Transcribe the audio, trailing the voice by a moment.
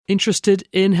Interested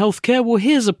in healthcare? Well,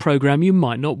 here's a programme you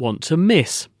might not want to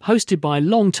miss. Hosted by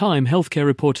long-time healthcare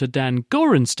reporter Dan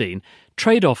Gorenstein,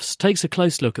 Trade-Offs takes a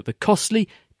close look at the costly,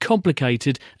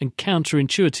 complicated and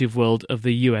counterintuitive world of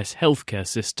the US healthcare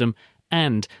system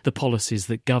and the policies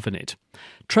that govern it.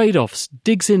 Trade-Offs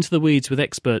digs into the weeds with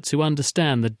experts who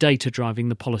understand the data driving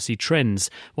the policy trends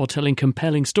while telling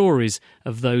compelling stories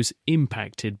of those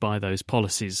impacted by those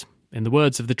policies. In the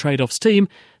words of the Trade-Offs team,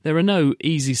 there are no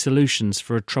easy solutions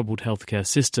for a troubled healthcare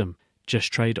system,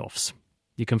 just trade-offs.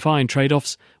 You can find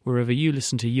Trade-Offs wherever you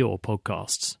listen to your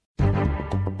podcasts.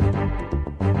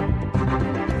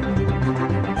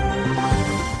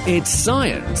 It's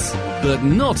science, but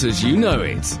not as you know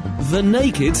it. The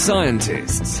Naked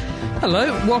Scientists.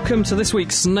 Hello, welcome to this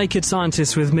week's Naked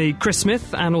Scientists with me, Chris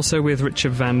Smith, and also with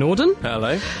Richard Van Norden.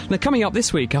 Hello. Now, coming up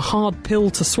this week, a hard pill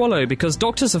to swallow, because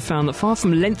doctors have found that far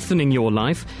from lengthening your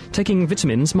life, taking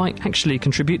vitamins might actually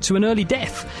contribute to an early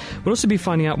death. We'll also be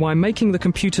finding out why making the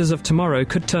computers of tomorrow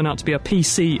could turn out to be a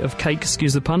PC of cake,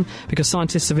 excuse the pun, because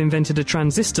scientists have invented a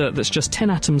transistor that's just 10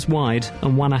 atoms wide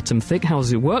and 1 atom thick. How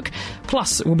does it work?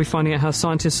 Plus, we'll be finding out how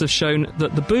scientists have shown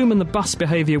that the boom and the bust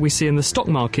behaviour we see in the stock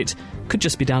market could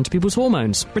just be down to people's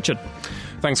hormones. Richard.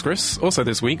 Thanks, Chris. Also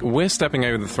this week, we're stepping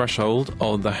over the threshold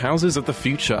of the houses of the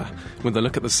future with a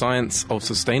look at the science of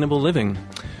sustainable living.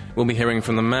 We'll be hearing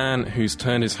from the man who's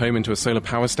turned his home into a solar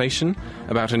power station,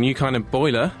 about a new kind of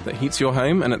boiler that heats your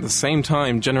home and at the same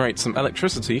time generates some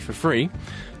electricity for free,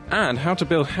 and how to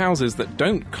build houses that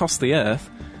don't cost the earth,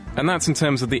 and that's in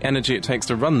terms of the energy it takes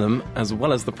to run them, as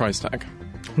well as the price tag.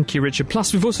 Thank you, Richard.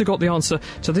 Plus, we've also got the answer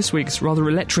to this week's rather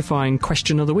electrifying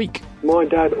question of the week. My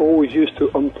dad always used to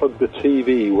unplug the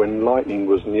TV when lightning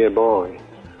was nearby.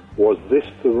 Was this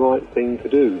the right thing to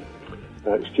do?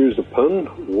 Excuse the pun,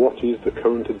 what is the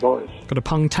current advice? Got a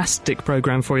pung-tastic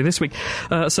programme for you this week.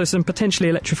 So some potentially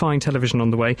electrifying television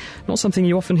on the way. Not something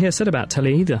you often hear said about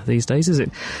telly either these days, is it?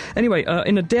 Anyway,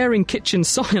 in a daring kitchen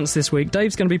science this week,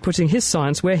 Dave's going to be putting his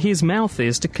science where his mouth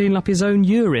is to clean up his own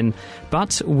urine.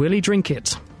 But will he drink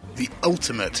it? The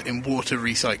ultimate in water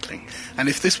recycling. And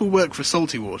if this will work for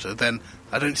salty water, then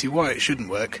I don't see why it shouldn't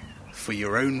work for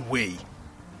your own wee.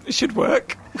 It should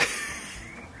work.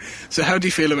 So how do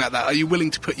you feel about that? Are you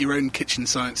willing to put your own kitchen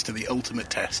science to the ultimate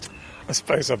test? I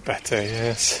suppose I'd better,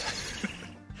 yes.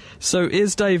 So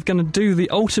is Dave going to do the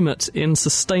ultimate in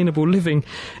sustainable living?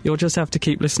 You'll just have to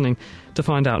keep listening to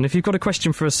find out. And if you've got a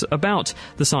question for us about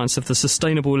the science of the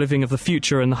sustainable living of the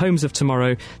future and the homes of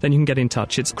tomorrow, then you can get in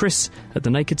touch. It's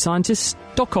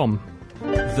chris@thenakedscientist.com.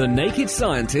 The Naked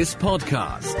Scientists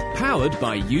podcast, powered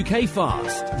by UK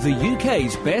Fast, the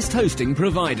UK's best hosting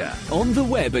provider, on the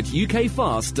web at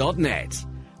ukfast.net.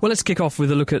 Well, let's kick off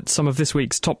with a look at some of this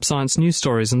week's top science news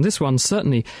stories, and this one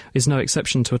certainly is no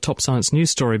exception to a top science news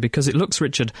story, because it looks,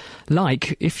 Richard,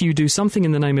 like if you do something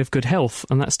in the name of good health,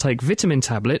 and that's take vitamin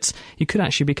tablets, you could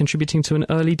actually be contributing to an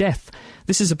early death.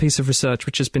 This is a piece of research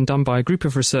which has been done by a group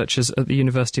of researchers at the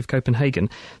University of Copenhagen,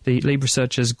 the lead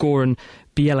researchers Goran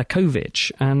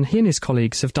Bielakovic, and he and his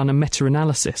colleagues have done a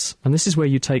meta-analysis, and this is where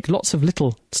you take lots of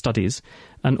little studies,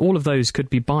 and all of those could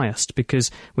be biased,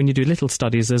 because when you do little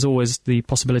studies there's always the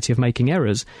possibility of making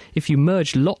errors. If you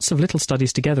merge lots of little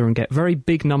studies together and get very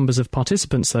big numbers of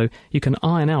participants, though, you can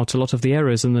iron out a lot of the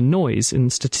errors and the noise, in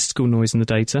statistical noise in the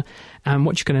data, and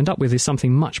what you can end up with is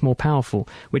something much more powerful,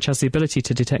 which has the ability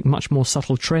to detect much more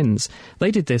subtle trends. They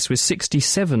did this with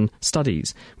 67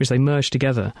 studies, which they merged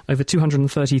together. Over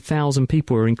 230,000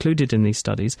 people were included in these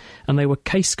studies, and they were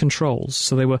case controls,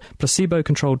 so they were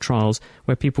placebo-controlled trials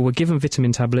where people were given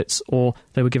vitamin tablets or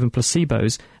they were given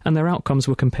placebos, and their outcomes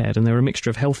were compared, and they were a mixture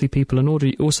of healthy people and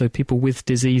also people with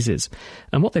diseases.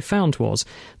 And what they found was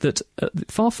that,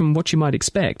 far from what you might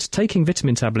expect, taking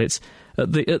vitamin tablets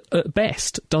at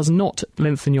best does not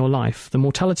lengthen your life. The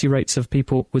mortality rates of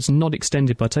people was not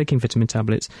extended by taking vitamin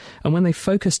tablets, and when they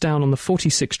focused down on the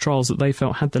 46 trials that they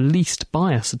felt had the least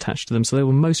bias attached to them, so they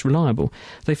were most reliable,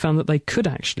 they found that they could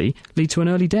actually lead to an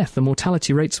early death. The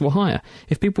mortality rates were higher.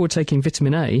 If people were taking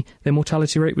vitamin A, their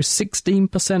mortality rate was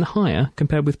 16% higher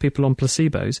compared with people on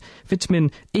placebos.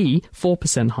 Vitamin E,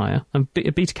 4% higher, and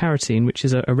beta-carotene, which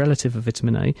is a relative of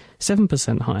vitamin A,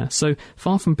 7% higher. So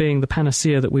far from being the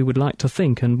panacea that we would like to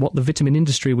think and what the vitamin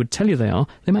industry would tell you they are,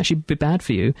 they might actually be bad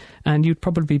for you, and you'd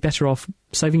probably be better off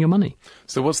saving your money.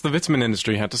 So what's the vitamin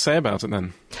industry had to say about it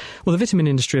then? Well, the vitamin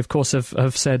industry, of course,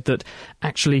 have said that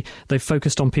actually they've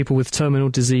focused on people with terminal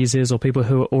diseases or people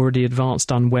who are already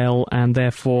advanced unwell, and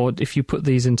therefore if you put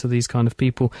these into these kind of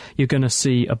people, you're going to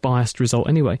see a biased result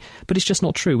anyway. But it's just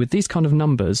not true. With these kind of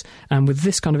numbers and with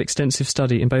this kind of extensive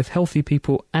study in both healthy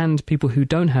people and people who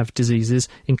don't have diseases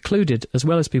included, as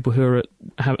well as people who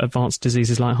have advanced advanced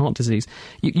diseases like heart disease.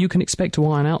 You can expect to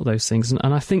iron out those things.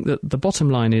 And I think that the bottom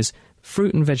line is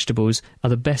fruit and vegetables are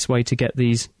the best way to get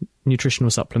these nutritional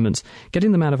supplements.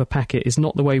 Getting them out of a packet is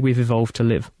not the way we've evolved to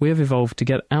live. We have evolved to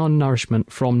get our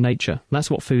nourishment from nature. That's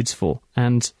what food's for.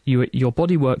 And your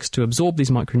body works to absorb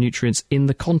these micronutrients in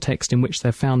the context in which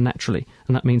they're found naturally.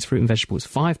 And that means fruit and vegetables.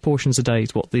 5 portions a day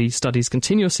is what the studies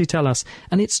continuously tell us.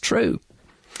 And it's true.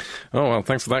 Oh, well,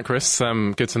 thanks for that, Chris.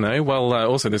 Good to know. Well,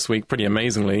 also this week, pretty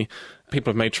amazingly,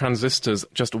 people have made transistors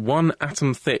just 1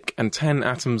 atom thick and 10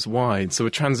 atoms wide. So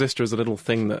a transistor is a little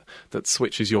thing that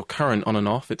switches your current on and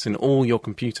off. It's in all your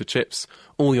computer chips,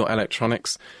 all your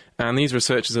electronics. And these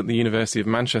researchers at the University of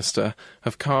Manchester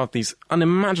have carved these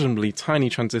unimaginably tiny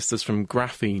transistors from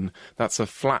graphene. That's a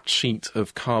flat sheet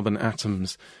of carbon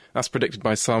atoms. That's predicted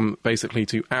by some basically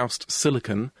to oust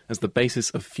silicon as the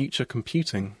basis of future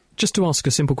computing. Just to ask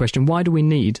a simple question, why do we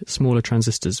need smaller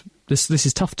transistors? This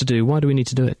is tough to do. Why do we need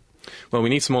to do it? Well, we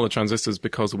need smaller transistors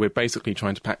because we're basically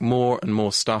trying to pack more and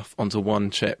more stuff onto one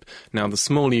chip. Now, the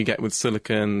smaller you get with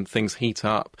silicon, things heat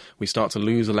up, we start to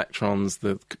lose electrons,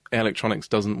 the electronics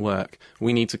doesn't work.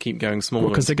 We need to keep going smaller.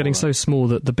 Because they're getting so small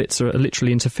that the bits are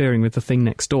literally interfering with the thing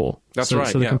next door. That's right,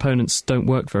 So the components don't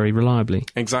work very reliably.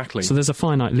 Exactly. So there's a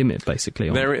finite limit, basically.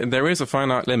 There is a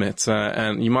finite limit,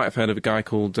 and you might have heard of a guy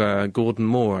called Gordon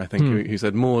Moore, I think, who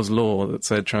said Moore's Law, that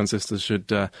said transistors should...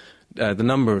 the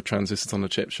number of transistors on the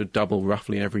chip should double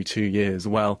roughly every 2 years.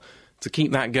 Well, to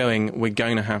keep that going, we're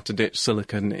going to have to ditch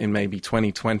silicon in maybe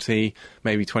 2020,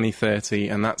 maybe 2030,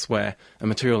 and that's where a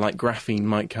material like graphene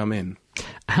might come in.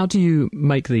 How do you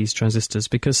make these transistors?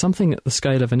 Because something at the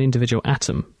scale of an individual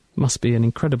atom must be an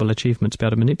incredible achievement to be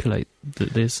able to manipulate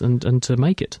this and to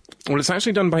make it. Well, it's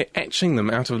actually done by etching them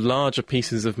out of larger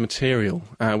pieces of material,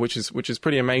 which is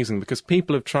pretty amazing, because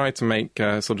people have tried to make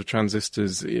sort of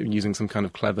transistors using some kind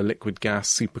of clever liquid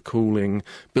gas, supercooling,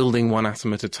 building one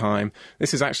atom at a time.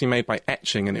 This is actually made by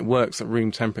etching, and it works at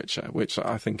room temperature, which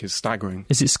I think is staggering.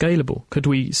 Is it scalable? Could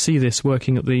we see this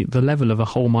working at the level of a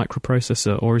whole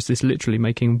microprocessor, or is this literally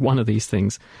making one of these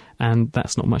things, and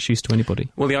that's not much use to anybody?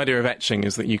 Well, the idea of etching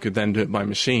is that you could then do it by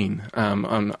machine.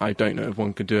 And I don't know if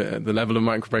one could do it at the level of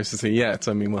microprocessor yet.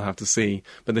 I mean, we'll have to see.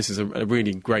 But this is a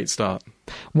really great start.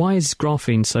 Why is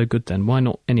graphene so good then? Why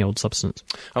not any old substance?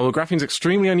 Oh, well, graphene's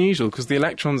extremely unusual because the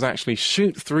electrons actually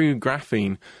shoot through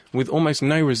graphene with almost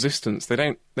no resistance. They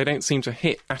don't seem to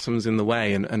hit atoms in the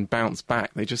way and bounce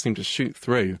back. They just seem to shoot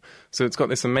through. So it's got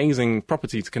this amazing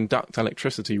property to conduct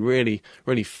electricity really,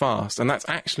 really fast. And that's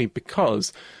actually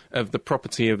because of the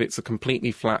property of it's a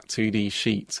completely flat 2D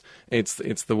sheet. It's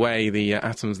the way the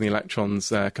atoms and the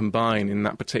electrons combine in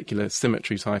that particular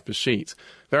symmetry type of sheet.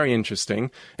 Very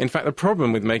interesting. In fact, the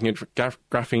problem with making a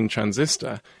graphene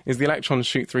transistor is the electrons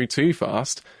shoot through too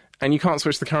fast, and you can't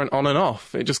switch the current on and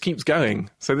off. It just keeps going.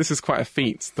 So this is quite a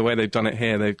feat. The way they've done it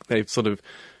here, they've sort of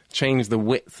changed the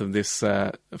width of this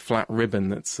flat ribbon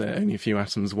that's only a few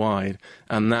atoms wide,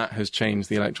 and that has changed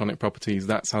the electronic properties.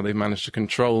 That's how they've managed to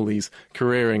control these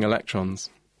careering electrons.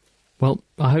 Well,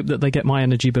 I hope that they get my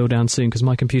energy bill down soon, because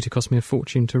my computer cost me a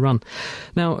fortune to run.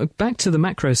 Now, back to the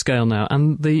macro scale now,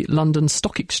 and the London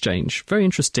Stock Exchange. Very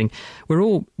interesting. We're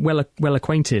all well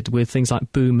acquainted with things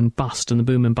like boom and bust and the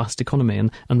boom and bust economy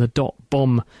and the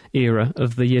dot-bomb era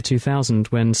of the year 2000,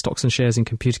 when stocks and shares in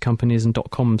computer companies and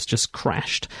dot-coms just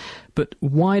crashed. But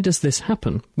why does this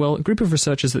happen? Well, a group of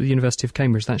researchers at the University of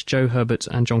Cambridge, that's Joe Herbert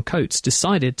and John Coates,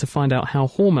 decided to find out how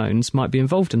hormones might be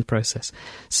involved in the process.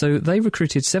 So they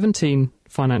recruited 17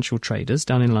 financial traders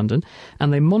down in London,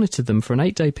 and they monitored them for an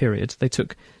 8-day period. They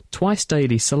took twice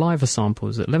daily saliva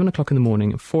samples at 11 o'clock in the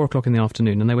morning and 4 o'clock in the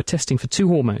afternoon, and they were testing for 2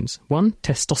 hormones. One,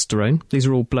 testosterone. These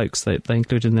are all blokes they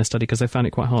included in their study because they found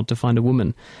it quite hard to find a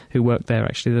woman who worked there,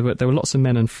 actually. There were lots of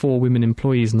men and 4 women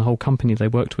employees in the whole company they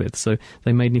worked with, so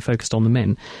they mainly focused on the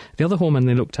men. The other hormone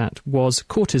they looked at was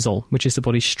cortisol, which is the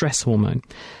body's stress hormone.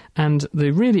 And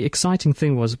the really exciting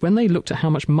thing was, when they looked at how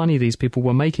much money these people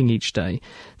were making each day,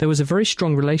 there was a very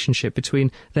strong relationship between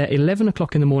their 11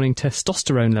 o'clock in the morning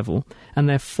testosterone level and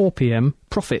their 4 p.m.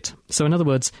 profit. So in other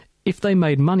words, if they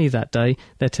made money that day,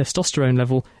 their testosterone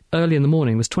level early in the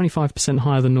morning was 25%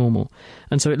 higher than normal.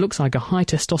 And so it looks like a high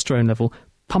testosterone level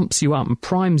pumps you up and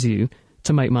primes you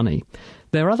to make money.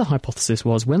 Their other hypothesis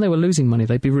was when they were losing money,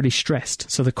 they'd be really stressed,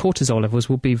 so the cortisol levels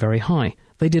would be very high.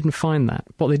 They didn't find that.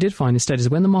 What they did find instead is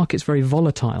when the market's very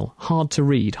volatile, hard to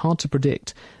read, hard to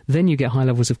predict, then you get high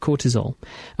levels of cortisol.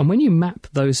 And when you map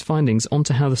those findings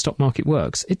onto how the stock market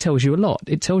works, it tells you a lot.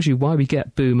 It tells you why we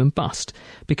get boom and bust.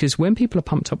 Because when people are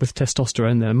pumped up with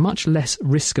testosterone, they're much less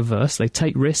risk averse. They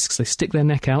take risks, they stick their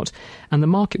neck out, and the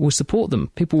market will support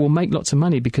them. People will make lots of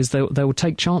money because they will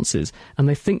take chances, and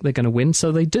they think they're going to win,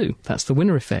 so they do. That's the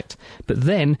winner effect. But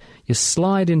then you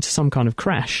slide into some kind of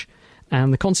crash,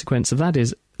 and the consequence of that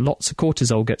is lots of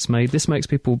cortisol gets made. This makes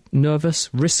people nervous,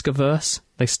 risk-averse.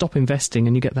 They stop investing,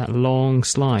 and you get that long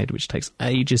slide, which takes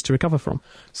ages to recover from.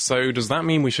 So does that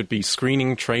mean we should be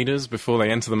screening traders before they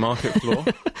enter the market floor?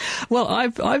 Well,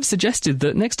 I've suggested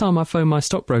that next time I phone my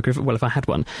stockbroker, if I had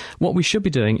one, what we should be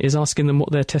doing is asking them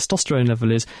what their testosterone level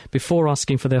is before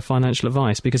asking for their financial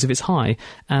advice, because if it's high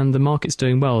and the market's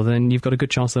doing well, then you've got a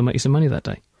good chance they'll make you some money that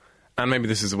day. And maybe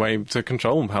this is a way to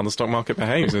control how the stock market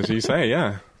behaves, as you say,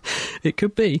 yeah. It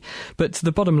could be. But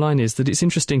the bottom line is that it's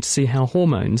interesting to see how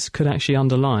hormones could actually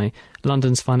underlie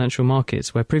London's financial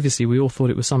markets, where previously we all thought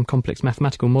it was some complex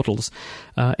mathematical models.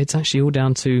 It's actually all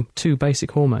down to two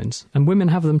basic hormones. And women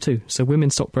have them too, so women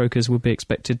stockbrokers would be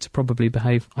expected to probably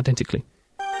behave identically.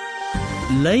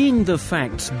 Laying the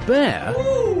facts bare,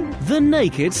 The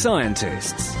Naked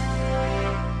Scientists.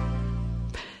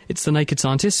 It's The Naked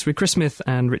Scientists with Chris Smith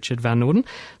and Richard Van Norden.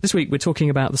 This week we're talking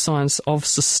about the science of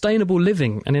sustainable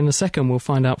living, and in a second we'll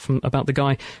find out about the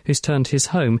guy who's turned his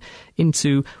home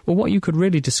into, well, what you could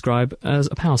really describe as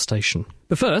a power station.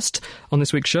 But first, on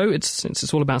this week's show, since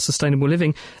it's all about sustainable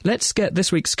living, let's get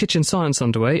this week's Kitchen Science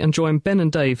underway and join Ben and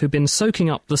Dave, who've been soaking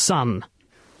up the sun.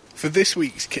 For this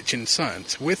week's Kitchen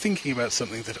Science, we're thinking about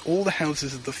something that all the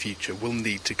houses of the future will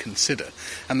need to consider,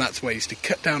 and that's ways to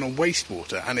cut down on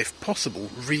wastewater and, if possible,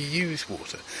 reuse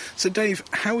water. So, Dave,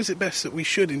 how is it best that we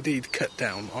should indeed cut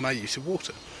down on our use of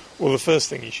water? Well, the first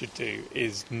thing you should do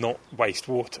is not waste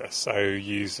water, so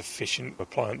use efficient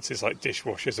appliances like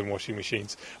dishwashers and washing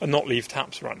machines, and not leave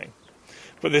taps running.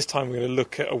 But this time we're going to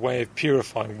look at a way of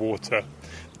purifying water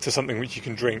to something which you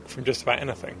can drink from just about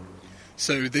anything.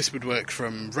 So this would work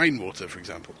from rainwater, for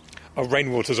example?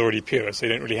 Rainwater's already pure, so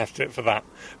you don't really have to do it for that.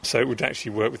 So it would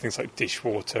actually work with things like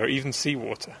dishwater, or even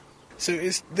seawater. So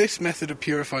is this method of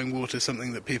purifying water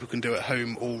something that people can do at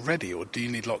home already, or do you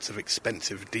need lots of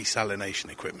expensive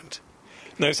desalination equipment?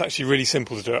 No, it's actually really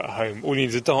simple to do it at home. All you need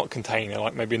is a dark container,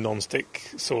 like maybe a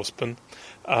non-stick saucepan,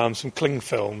 some cling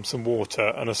film, some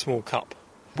water, and a small cup.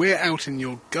 We're out in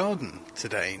your garden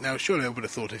today. Now, surely I would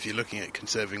have thought if you're looking at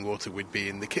conserving water, we'd be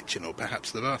in the kitchen or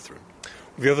perhaps the bathroom.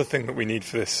 The other thing that we need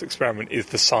for this experiment is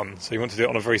the sun. So you want to do it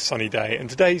on a very sunny day. And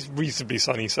today's reasonably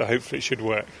sunny, so hopefully it should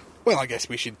work. Well, I guess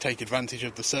we should take advantage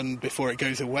of the sun before it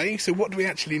goes away. So what do we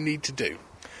actually need to do?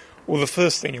 Well, the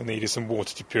first thing you'll need is some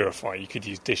water to purify. You could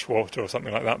use dishwater or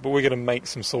something like that. But we're going to make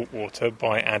some salt water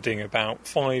by adding about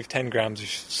 5-10 grams of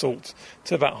salt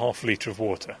to about half a litre of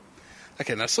water.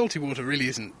 OK, now salty water really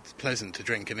isn't pleasant to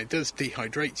drink and it does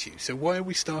dehydrate you, so why are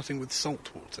we starting with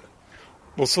salt water?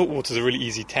 Well, salt water is a really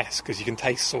easy test because you can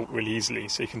taste salt really easily,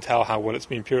 so you can tell how well it's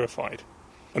been purified.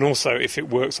 And also, if it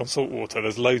works on salt water,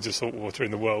 there's loads of salt water in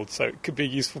the world, so it could be a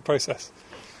useful process.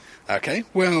 OK,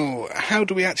 well, how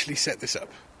do we actually set this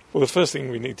up? Well, the first thing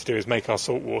we need to do is make our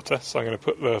salt water, so I'm going to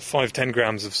put the 5-10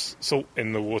 grams of salt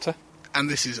in the water. And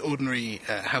this is ordinary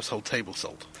household table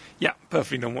salt? Yeah,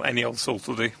 perfectly normal. Any old salt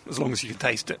will do, as long as you can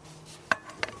taste it.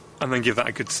 And then give that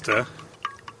a good stir.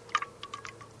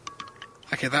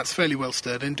 OK, that's fairly well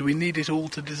stirred in. Do we need it all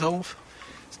to dissolve?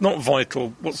 It's not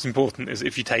vital. What's important is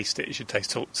if you taste it, it should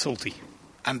taste salty.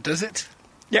 And does it?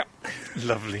 Yeah.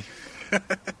 Lovely.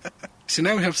 So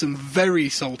now we have some very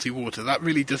salty water. That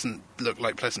really doesn't look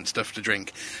like pleasant stuff to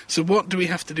drink. So what do we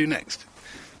have to do next?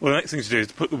 Well, the next thing to do is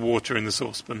to put the water in the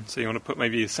saucepan. So you want to put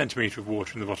maybe a centimetre of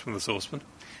water in the bottom of the saucepan.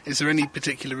 Is there any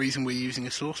particular reason we're using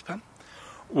a saucepan?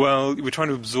 Well, we're trying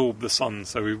to absorb the sun,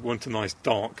 so we want a nice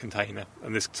dark container,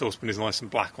 and this saucepan is nice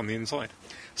and black on the inside.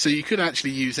 So you could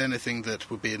actually use anything that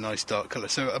would be a nice dark colour,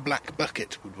 so a black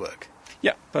bucket would work?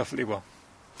 Yeah, perfectly well.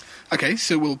 OK,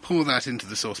 so we'll pour that into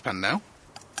the saucepan now.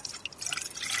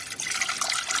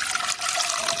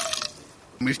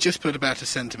 We've just put about a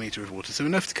centimetre of water, so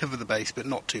enough to cover the base, but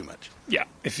not too much. Yeah,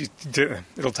 if you do,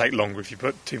 it'll take longer if you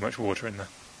put too much water in there.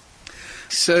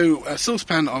 So, a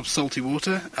saucepan of salty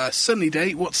water, a sunny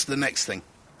day, what's the next thing?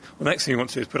 Well, the next thing you want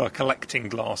to do is put our collecting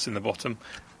glass in the bottom.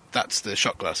 That's the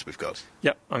shot glass we've got.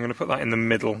 Yep, I'm going to put that in the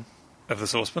middle of the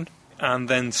saucepan, and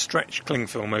then stretch cling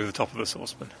film over the top of the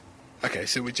saucepan. Okay,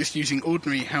 so we're just using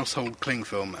ordinary household cling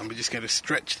film, and we're just going to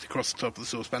stretch it across the top of the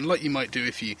saucepan, like you might do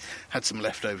if you had some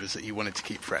leftovers that you wanted to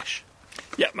keep fresh.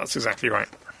 Yeah, that's exactly right.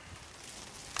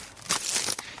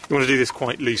 You want to do this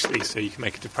quite loosely so you can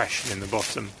make a depression in the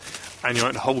bottom, and you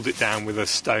want to hold it down with a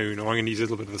stone, or I'm going to use a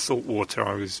little bit of the salt water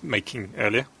I was making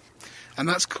earlier. And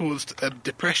that's caused a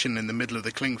depression in the middle of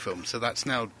the cling film, so that's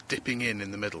now dipping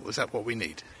in the middle. Is that what we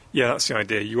need? Yeah, that's the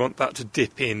idea. You want that to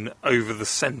dip in over the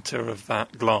centre of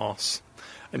that glass.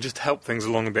 And just to help things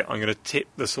along a bit, I'm going to tip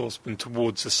the saucepan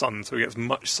towards the sun so we get as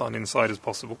much sun inside as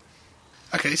possible.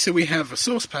 Okay, so we have a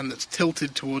saucepan that's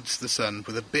tilted towards the sun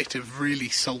with a bit of really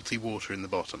salty water in the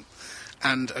bottom.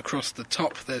 And across the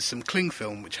top there's some cling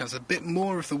film which has a bit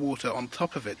more of the water on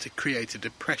top of it to create a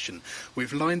depression.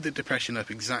 We've lined the depression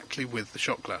up exactly with the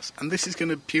shot glass. And this is going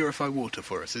to purify water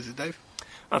for us, is it, Dave?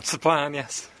 That's the plan,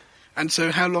 yes. And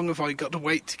so how long have I got to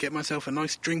wait to get myself a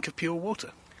nice drink of pure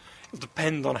water? It'll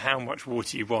depend on how much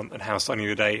water you want and how sunny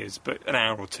the day is, but an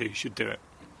hour or two should do it.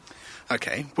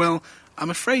 Okay, well, I'm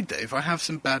afraid, Dave, I have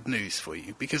some bad news for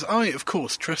you, because I, of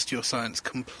course, trust your science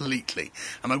completely,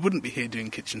 and I wouldn't be here doing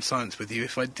kitchen science with you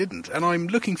if I didn't, and I'm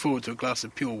looking forward to a glass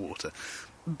of pure water.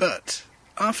 But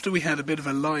after we had a bit of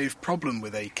a live problem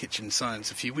with a kitchen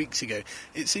science a few weeks ago,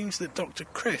 it seems that Dr.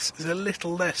 Chris is a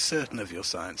little less certain of your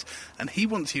science, and he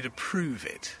wants you to prove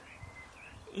it.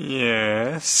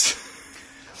 Yes.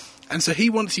 And so he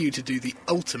wants you to do the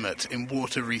ultimate in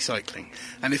water recycling.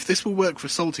 And if this will work for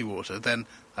salty water, then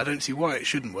I don't see why it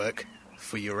shouldn't work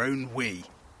for your own wee.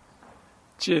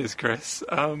 Cheers, Chris.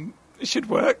 It should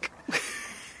work.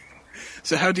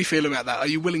 So how do you feel about that? Are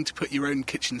you willing to put your own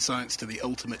kitchen science to the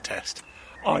ultimate test?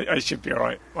 I should be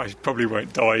alright. I probably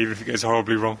won't die even if it goes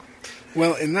horribly wrong.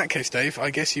 Well, in that case, Dave, I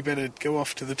guess you better go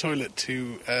off to the toilet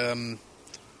to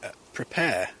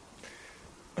prepare.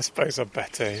 I suppose I'd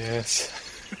better, yes.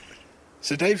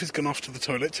 So Dave has gone off to the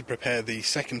toilet to prepare the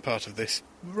second part of this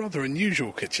rather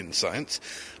unusual kitchen science,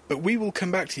 but we will come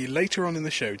back to you later on in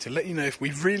the show to let you know if we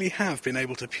really have been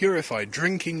able to purify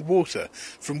drinking water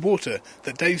from water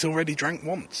that Dave's already drank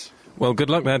once. Well, good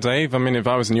luck there, Dave. I mean, if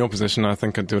I was in your position, I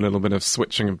think I'd do a little bit of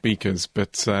switching of beakers,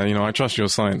 but, I trust your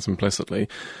science implicitly.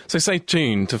 So stay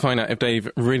tuned to find out if Dave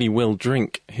really will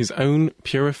drink his own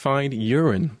purified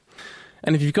urine.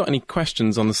 And if you've got any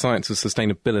questions on the science of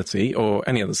sustainability or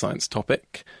any other science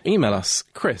topic, email us,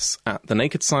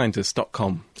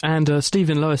 chris@thenakedscientist.com. And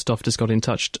Stephen Lowestoft has got in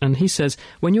touch, and he says,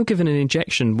 when you're given an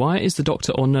injection, why is the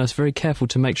doctor or nurse very careful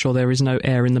to make sure there is no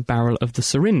air in the barrel of the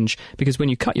syringe? Because when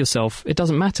you cut yourself, it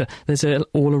doesn't matter. There's air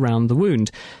all around the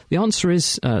wound. The answer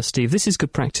is, Steve, this is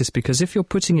good practice, because if you're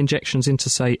putting injections into,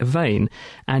 say, a vein,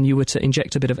 and you were to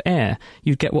inject a bit of air,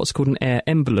 you'd get what's called an air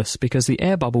embolus, because the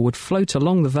air bubble would float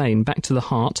along the vein back to the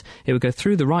heart, it would go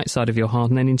through the right side of your heart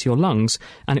and then into your lungs,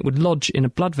 and it would lodge in a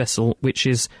blood vessel which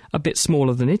is a bit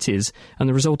smaller than it is, and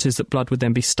the result is that blood would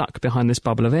then be stuck behind this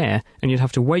bubble of air, and you'd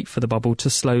have to wait for the bubble to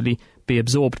slowly be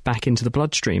absorbed back into the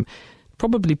bloodstream.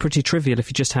 Probably pretty trivial if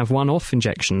you just have one-off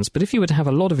injections, but if you were to have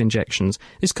a lot of injections,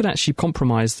 this could actually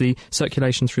compromise the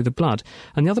circulation through the blood.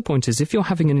 And the other point is, if you're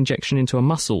having an injection into a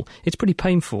muscle, it's pretty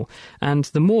painful, and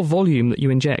the more volume that you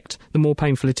inject, the more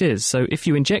painful it is. So if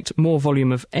you inject more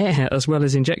volume of air as well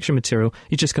as injection material,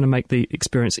 you're just going to make the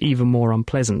experience even more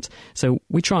unpleasant. So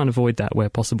we try and avoid that where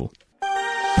possible.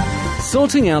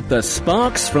 Sorting out the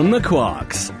sparks from the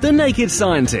quarks. The Naked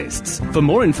Scientists. For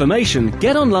more information,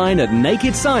 get online at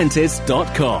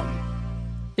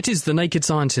nakedscientists.com. It is The Naked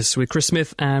Scientists with Chris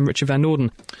Smith and Richard Van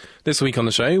Norden. This week on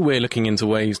the show, we're looking into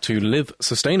ways to live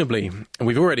sustainably. And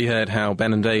we've already heard how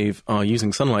Ben and Dave are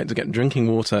using sunlight to get drinking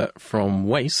water from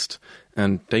waste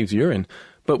and Dave's urine.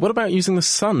 But what about using the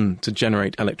sun to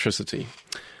generate electricity?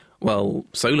 Well,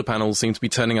 solar panels seem to be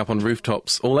turning up on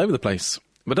rooftops all over the place.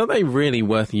 But are they really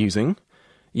worth using?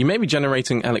 You may be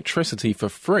generating electricity for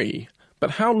free, but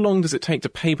how long does it take to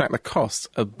pay back the cost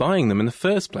of buying them in the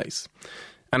first place?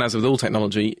 And as with all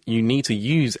technology, you need to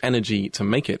use energy to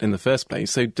make it in the first place.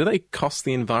 So do they cost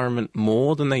the environment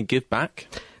more than they give back?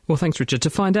 Well, thanks, Richard. To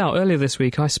find out, earlier this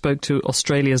week I spoke to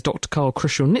Australia's Dr. Carl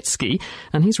Kruszelnicki,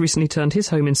 and he's recently turned his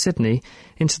home in Sydney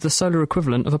into the solar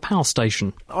equivalent of a power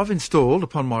station. I've installed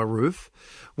upon my roof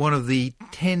one of the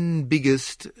 10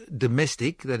 biggest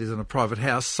domestic, that is on a private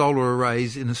house, solar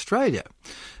arrays in Australia.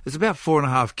 It's about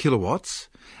 4.5 kilowatts,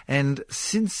 and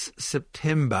since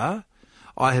September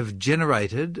I have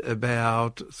generated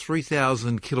about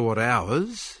 3,000 kilowatt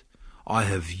hours. I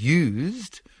have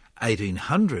used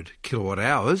 1,800 kilowatt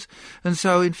hours, and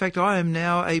so in fact I am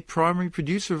now a primary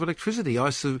producer of electricity. I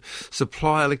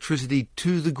supply electricity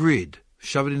to the grid,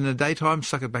 shove it in the daytime,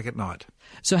 suck it back at night.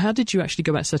 So how did you actually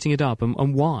go about setting it up,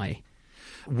 and why?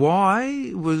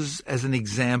 Why was as an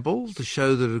example to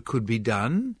show that it could be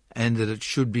done and that it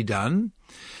should be done.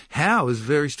 How is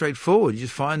very straightforward. You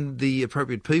just find the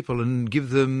appropriate people and give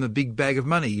them a big bag of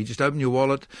money. You just open your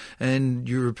wallet and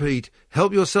you repeat,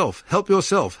 help yourself, help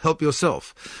yourself, help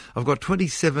yourself. I've got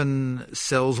 27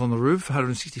 cells on the roof,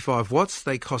 165 watts.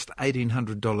 They cost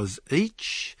 $1,800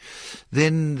 each.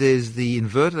 Then there's the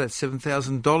inverter, that's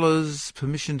 $7,000.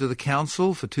 Permission to the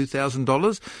council for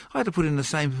 $2,000. I had to put in the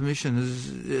same permission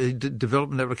as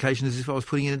development application as if I was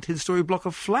putting in a 10-storey block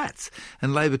of flats,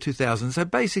 and labour $2,000. So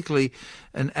basically,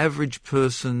 an average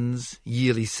person's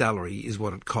yearly salary is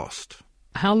what it cost.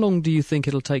 How long do you think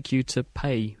it'll take you to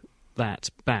pay that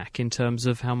back in terms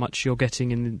of how much you're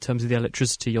getting in terms of the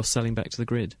electricity you're selling back to the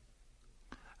grid?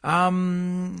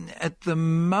 At the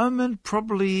moment,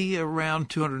 probably around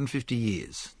 250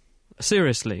 years.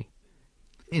 Seriously?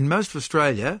 In most of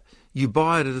Australia, you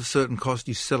buy it at a certain cost,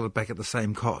 you sell it back at the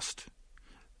same cost,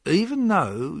 even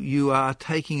though you are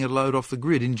taking a load off the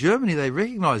grid. In Germany, they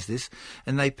recognise this,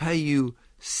 and they pay you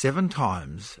 7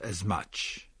 times as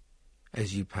much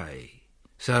as you pay.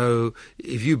 So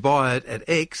if you buy it at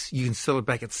X, you can sell it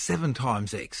back at 7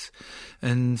 times X.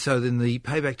 And so then the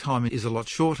payback time is a lot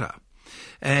shorter.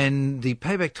 And the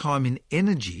payback time in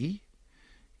energy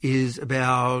is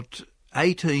about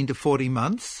 18 to 40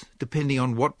 months, depending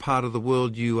on what part of the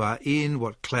world you are in,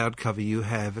 what cloud cover you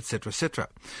have, etc., etc.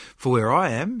 For where I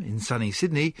am, in sunny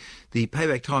Sydney, the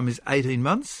payback time is 18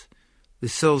 months. The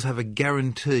cells have a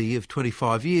guarantee of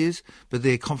 25 years, but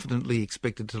they're confidently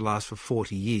expected to last for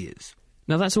 40 years.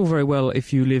 Now, that's all very well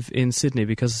if you live in Sydney,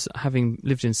 because having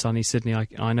lived in sunny Sydney,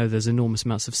 I know there's enormous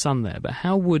amounts of sun there. But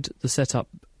how would the setup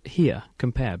here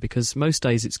compare? Because most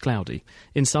days it's cloudy.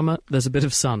 In summer, there's a bit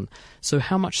of sun. So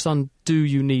how much sun do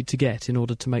you need to get in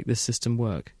order to make this system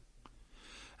work?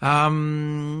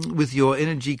 With your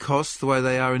energy costs the way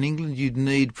they are in England, you'd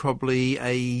need probably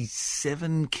a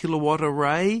 7 kilowatt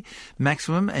array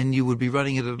maximum, and you would be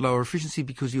running it at lower efficiency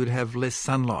because you would have less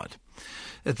sunlight.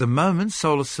 At the moment,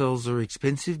 solar cells are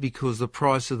expensive because the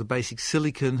price of the basic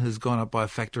silicon has gone up by a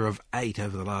factor of 8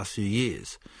 over the last few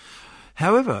years.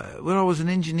 However, when I was an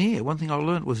engineer, one thing I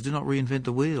learnt was do not reinvent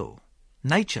the wheel.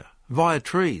 Nature, via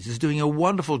trees, is doing a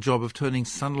wonderful job of turning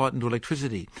sunlight into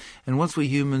electricity. And once we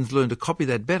humans learn to copy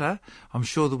that better, I'm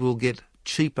sure that we'll get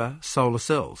cheaper solar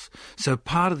cells. So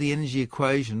part of the energy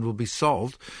equation will be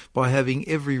solved by having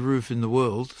every roof in the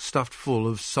world stuffed full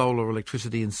of solar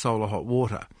electricity and solar hot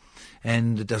water.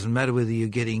 And it doesn't matter whether you're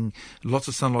getting lots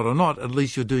of sunlight or not, at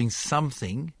least you're doing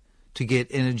something to get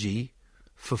energy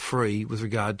for free with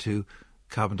regard to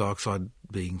carbon dioxide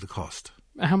being the cost.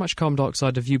 How much carbon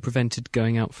dioxide have you prevented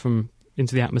going out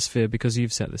into the atmosphere because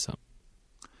you've set this up?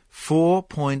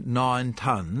 4.9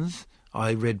 tonnes,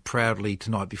 I read proudly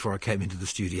tonight before I came into the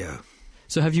studio.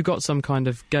 So have you got some kind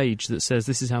of gauge that says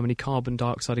this is how many carbon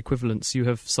dioxide equivalents you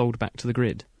have sold back to the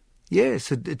grid?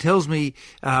 Yes, it tells me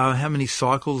how many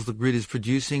cycles the grid is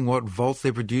producing, what volts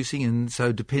they're producing, and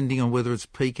so depending on whether it's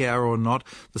peak hour or not,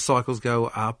 the cycles go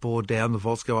up or down, the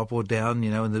volts go up or down,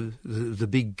 and the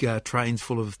big trains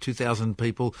full of 2,000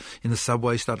 people in the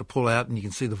subway start to pull out, and you can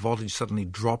see the voltage suddenly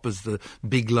drop as the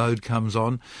big load comes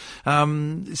on.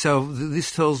 So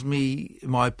this tells me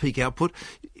my peak output.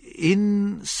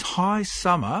 In high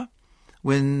summer,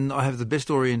 when I have the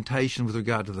best orientation with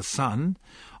regard to the sun,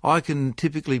 I can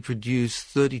typically produce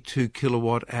 32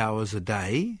 kilowatt hours a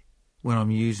day when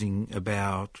I'm using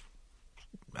about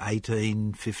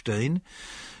 18, 15.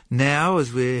 Now,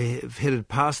 as we're headed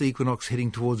past the equinox, heading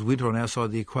towards winter on our side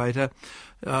of the equator,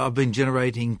 I've been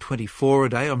generating 24 a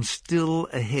day. I'm still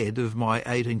ahead of my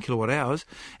 18 kilowatt hours,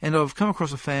 and I've come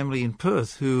across a family in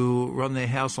Perth who run their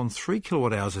house on 3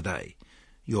 kilowatt hours a day.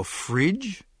 Your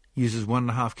fridge uses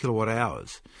 1.5 kilowatt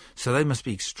hours. So they must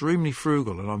be extremely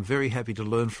frugal, and I'm very happy to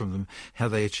learn from them how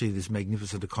they achieve this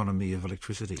magnificent economy of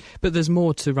electricity. But there's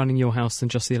more to running your house than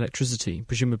just the electricity.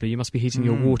 Presumably you must be heating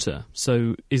your water.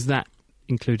 So is that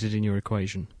included in your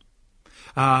equation?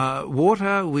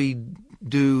 Water we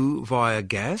do via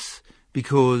gas,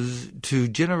 because to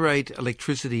generate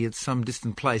electricity at some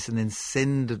distant place and then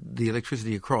send the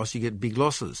electricity across, you get big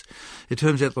losses. It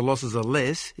turns out the losses are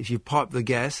less if you pipe the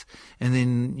gas and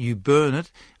then you burn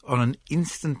it on an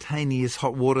instantaneous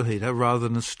hot water heater rather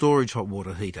than a storage hot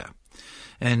water heater.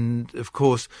 And, of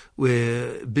course,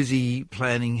 we're busy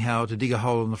planning how to dig a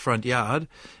hole in the front yard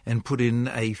and put in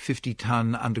a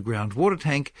 50-tonne underground water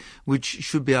tank, which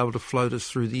should be able to float us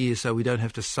through the year so we don't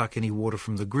have to suck any water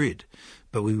from the grid.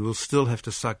 But we will still have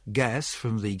to suck gas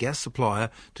from the gas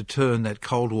supplier to turn that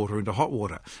cold water into hot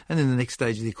water. And then the next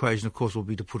stage of the equation, of course, will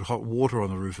be to put hot water on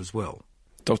the roof as well.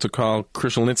 Dr. Karl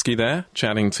Kruszelnicki there,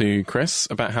 chatting to Chris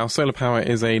about how solar power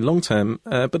is a long-term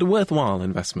but a worthwhile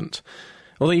investment.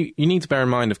 Although you need to bear in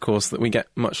mind, of course, that we get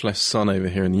much less sun over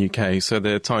here in the UK, so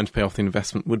the time to pay off the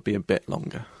investment would be a bit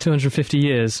longer. 250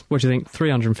 years. What do you think?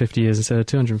 350 years instead of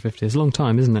 250. It's a long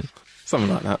time, isn't it? Something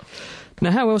like that. Now,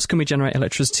 how else can we generate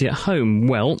electricity at home?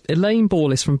 Well, Elaine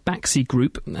Ball is from Baxi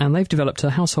Group, and they've developed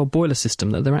a household boiler system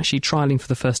that they're actually trialling for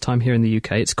the first time here in the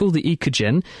UK. It's called the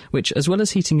EcoGen, which, as well as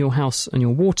heating your house and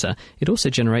your water, it also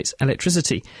generates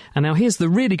electricity. And now here's the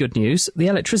really good news. The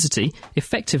electricity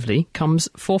effectively comes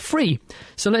for free.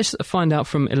 So let's find out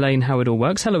from Elaine how it all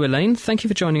works. Hello, Elaine. Thank you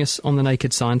for joining us on The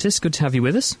Naked Scientist. Good to have you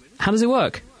with us. How does it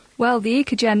work? Well, the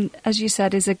EcoGen, as you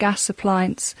said, is a gas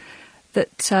appliance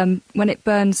that when it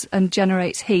burns and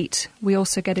generates heat, we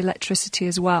also get electricity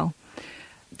as well.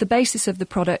 The basis of the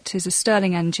product is a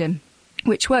Stirling engine,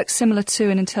 which works similar to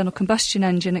an internal combustion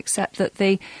engine, except that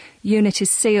the unit is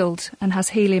sealed and has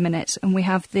helium in it, and we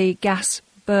have the gas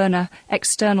burner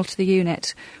external to the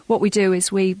unit. What we do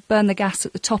is we burn the gas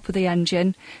at the top of the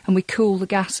engine, and we cool the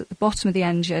gas at the bottom of the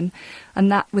engine,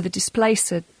 and that, with a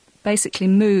displacer, basically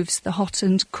moves the hot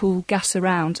and cool gas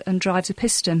around and drives a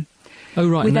piston. Oh,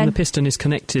 right, and then the piston is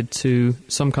connected to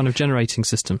some kind of generating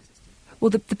system. Well,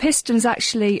 the piston's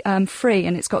actually free,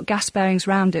 and it's got gas bearings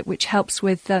around it, which helps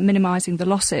with minimising the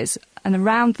losses. And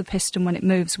around the piston, when it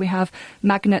moves, we have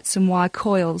magnets and wire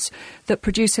coils that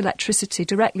produce electricity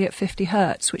directly at 50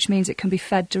 hertz, which means it can be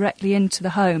fed directly into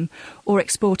the home or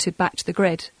exported back to the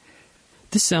grid.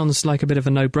 This sounds like a bit of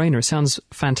a no-brainer. It sounds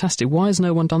fantastic. Why has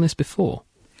no one done this before?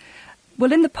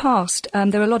 Well, in the past,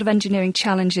 there were a lot of engineering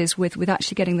challenges with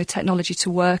actually getting the technology to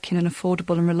work in an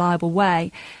affordable and reliable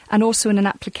way, and also in an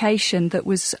application that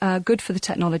was good for the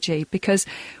technology, because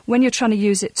when you're trying to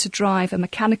use it to drive a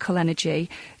mechanical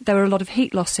energy, there are a lot of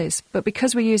heat losses. But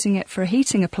because we're using it for a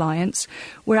heating appliance,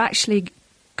 we're actually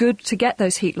good to get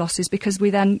those heat losses, because we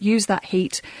then use that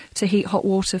heat to heat hot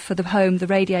water for the home, the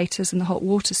radiators and the hot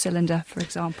water cylinder, for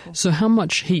example. So how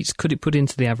much heat could it put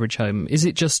into the average home? Is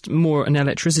it just more an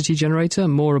electricity generator,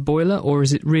 more a boiler, or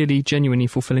is it really genuinely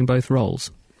fulfilling both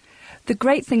roles? The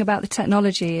great thing about the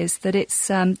technology is that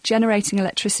it's generating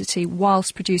electricity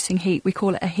whilst producing heat. We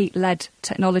call it a heat-led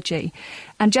technology.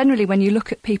 And generally, when you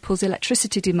look at people's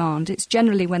electricity demand, it's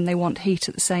generally when they want heat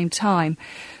at the same time.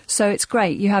 So it's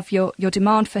great. You have your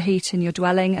demand for heat in your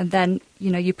dwelling, and then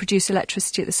you produce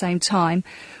electricity at the same time.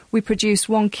 We produce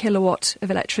 1 kilowatt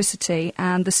of electricity,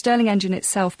 and the Stirling engine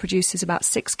itself produces about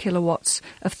 6 kilowatts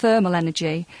of thermal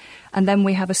energy. And then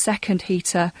we have a second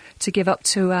heater to give up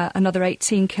to another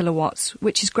 18 kilowatts,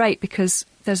 which is great because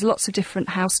there's lots of different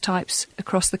house types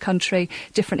across the country,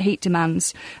 different heat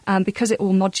demands. And because it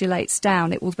all modulates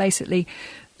down, it will basically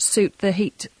suit the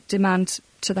heat demand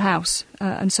to the house.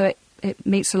 And so it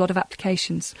meets a lot of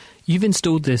applications. You've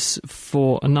installed this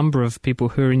for a number of people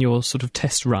who are in your sort of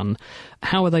test run.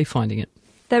 How are they finding it?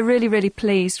 They're really, really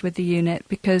pleased with the unit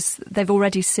because they've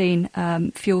already seen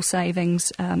fuel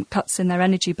savings, cuts in their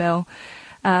energy bill,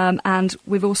 and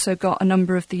we've also got a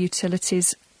number of the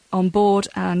utilities on board,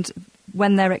 and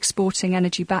when they're exporting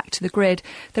energy back to the grid,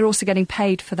 they're also getting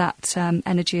paid for that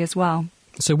energy as well.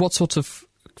 So what sort of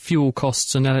fuel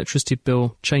costs and electricity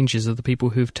bill changes are the people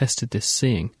who've tested this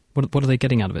seeing? What are they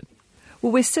getting out of it?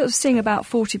 Well, we're still seeing about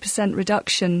 40%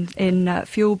 reduction in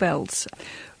fuel bills.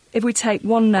 If we take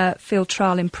one field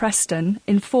trial in Preston,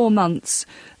 in 4 months,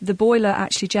 the boiler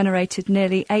actually generated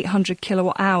nearly 800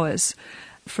 kilowatt hours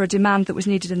for a demand that was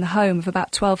needed in the home of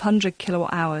about 1,200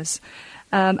 kilowatt hours.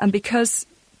 And because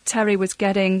Terry was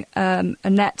getting a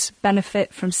net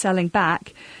benefit from selling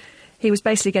back, he was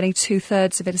basically getting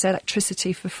 2/3 of it as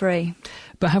electricity for free.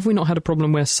 But have we not had a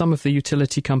problem where some of the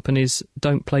utility companies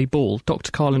don't play ball?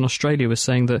 Dr. Karl in Australia was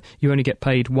saying that you only get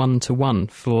paid 1-to-1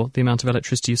 for the amount of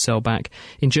electricity you sell back.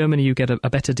 In Germany, you get a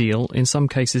better deal. In some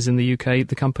cases in the UK,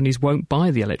 the companies won't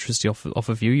buy the electricity off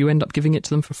of you. You end up giving it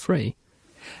to them for free.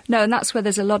 No, and that's where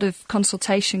there's a lot of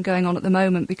consultation going on at the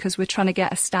moment, because we're trying to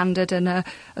get a standard and a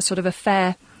sort of a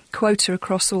fair quota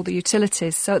across all the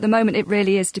utilities. So at the moment it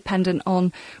really is dependent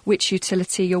on which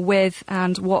utility you're with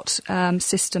and what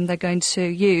system they're going to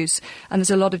use. And there's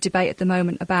a lot of debate at the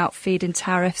moment about feed-in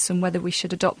tariffs and whether we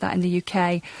should adopt that in the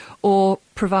UK or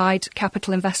provide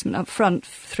capital investment up front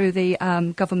through the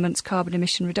government's carbon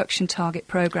emission reduction target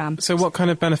programme. So what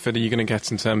kind of benefit are you going to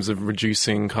get in terms of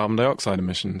reducing carbon dioxide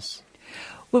emissions?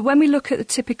 Well, when we look at the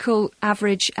typical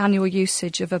average annual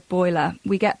usage of a boiler,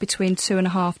 we get between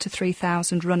 2,500 to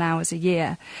 3,000 run hours a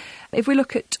year. If we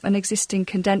look at an existing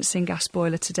condensing gas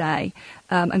boiler today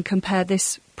and compare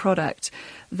this product,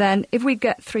 then if we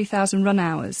get 3,000 run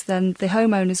hours, then the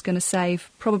homeowner's going to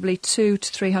save probably £200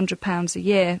 to £300 a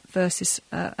year versus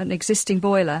an existing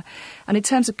boiler. And in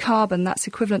terms of carbon, that's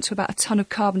equivalent to about a tonne of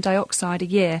carbon dioxide a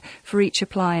year for each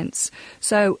appliance.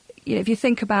 So if you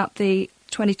think about the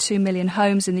 22 million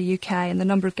homes in the UK and the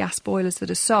number of gas boilers that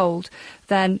are sold,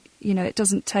 then, it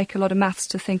doesn't take a lot of maths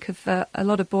to think of a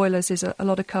lot of boilers is a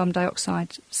lot of carbon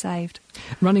dioxide saved.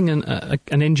 Running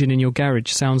an engine in your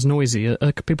garage sounds noisy.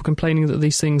 Are people complaining that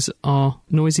these things are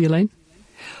noisy, Elaine?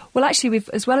 Well, actually, we've,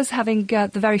 as well as having the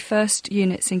very first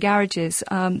units in garages,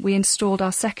 we installed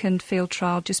our second field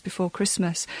trial just before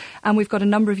Christmas, and we've got a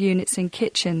number of units in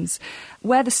kitchens.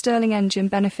 Where the Stirling engine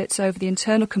benefits over the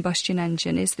internal combustion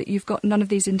engine is that you've got none of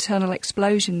these internal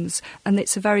explosions, and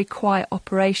it's a very quiet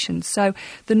operation. So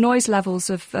the noise levels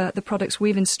of the products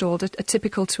we've installed are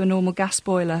typical to a normal gas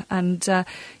boiler, and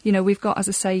we've got, as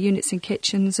I say, units in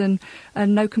kitchens and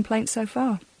no complaints so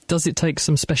far. Does it take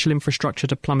some special infrastructure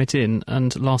to plumb it in?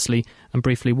 And lastly, and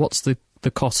briefly, what's the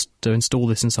cost to install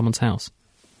this in someone's house?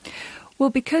 Well,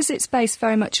 because it's based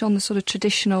very much on the sort of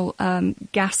traditional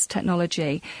gas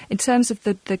technology, in terms of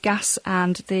the gas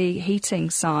and the heating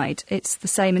side, it's the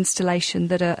same installation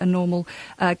that a normal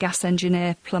gas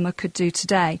engineer plumber could do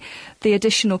today. The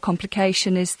additional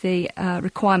complication is the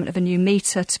requirement of a new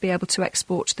meter to be able to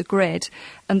export to the grid,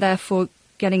 and therefore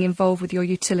getting involved with your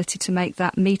utility to make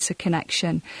that meter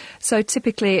connection. So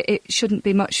typically it shouldn't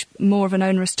be much more of an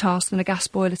onerous task than a gas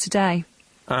boiler today.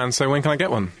 And so when can I get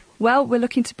one? Well, we're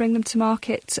looking to bring them to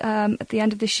market at the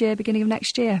end of this year, beginning of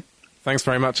next year. Thanks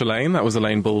very much, Elaine. That was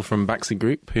Elaine Bull from Baxi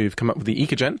Group, who've come up with the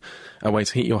EcoGen, a way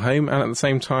to heat your home and at the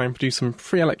same time produce some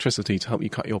free electricity to help you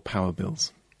cut your power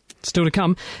bills. Still to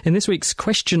come, in this week's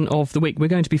Question of the Week, we're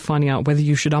going to be finding out whether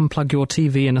you should unplug your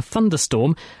TV in a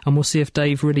thunderstorm, and we'll see if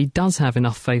Dave really does have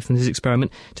enough faith in his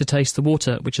experiment to taste the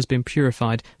water which has been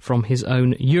purified from his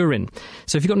own urine.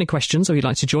 So if you've got any questions or you'd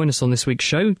like to join us on this week's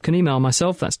show, you can email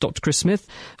myself, that's Dr. Chris Smith,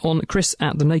 on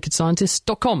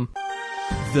chris@thenakedscientist.com.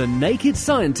 The Naked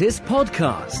Scientist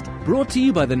Podcast, brought to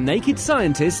you by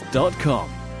thenakedscientist.com.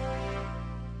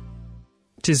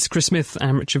 It is Chris Smith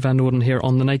and Richard Van Norden here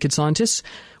on The Naked Scientists.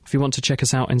 If you want to check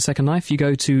us out in Second Life, you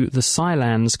go to the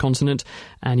Ceylands continent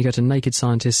and you go to Naked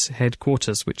Scientists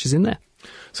headquarters, which is in there.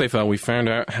 So far, we've found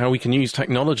out how we can use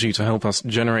technology to help us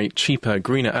generate cheaper,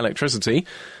 greener electricity.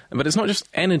 But it's not just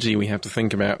energy we have to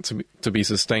think about to be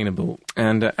sustainable.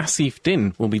 And Asif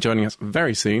Din will be joining us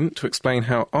very soon to explain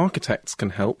how architects can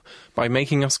help by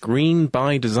making us green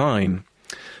by design.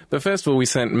 But first of all, we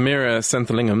sent Mira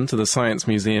Senthalingam to the Science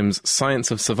Museum's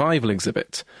Science of Survival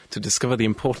exhibit to discover the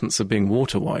importance of being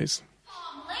water-wise.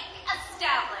 Link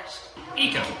established.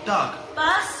 Eco. Doug.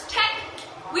 Bus. Tech.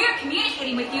 We are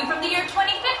communicating with you from the year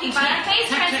 2050 by a phase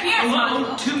transference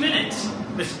module. 2 minutes.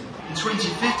 Listen, in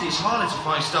 2050 it's harder to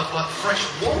find stuff like fresh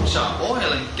water,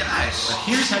 oil and gas. But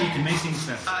here's how you can make things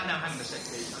better. No, hang on a second.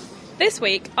 This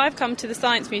week, I've come to the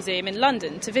Science Museum in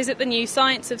London to visit the new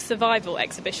Science of Survival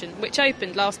exhibition, which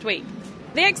opened last week.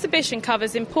 The exhibition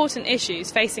covers important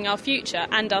issues facing our future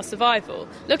and our survival,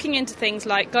 looking into things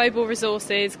like global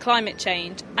resources, climate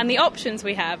change, and the options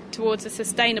we have towards a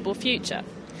sustainable future.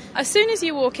 As soon as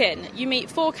you walk in, you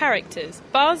meet 4 characters,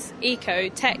 Buzz, Eco,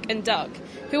 Tech and Doug,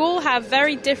 who all have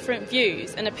very different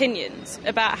views and opinions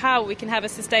about how we can have a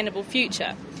sustainable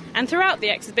future. And throughout the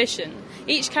exhibition,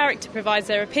 each character provides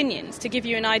their opinions to give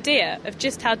you an idea of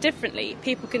just how differently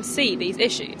people can see these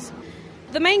issues.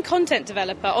 The main content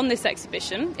developer on this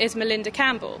exhibition is Melinda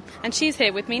Campbell, and she's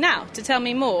here with me now to tell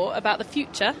me more about the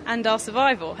future and our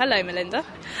survival. Hello, Melinda.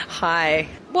 Hi.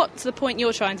 What's the point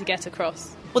you're trying to get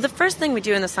across? Well, the first thing we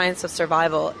do in the Science of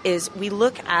Survival is we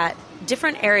look at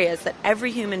different areas that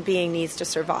every human being needs to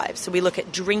survive. So we look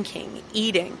at drinking,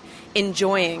 eating,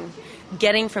 enjoying,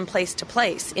 getting from place to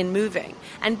place in moving,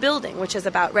 and building, which is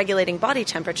about regulating body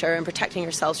temperature and protecting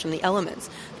yourselves from the elements.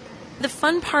 The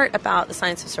fun part about the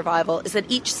Science of Survival is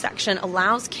that each section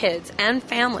allows kids and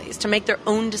families to make their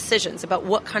own decisions about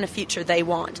what kind of future they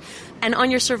want. And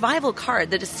on your survival card,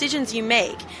 the decisions you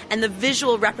make and the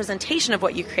visual representation of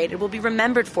what you created will be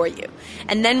remembered for you.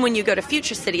 And then when you go to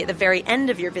Future City at the very end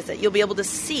of your visit, you'll be able to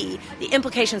see the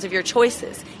implications of your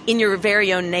choices in your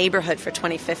very own neighborhood for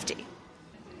 2050.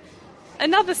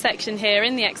 Another section here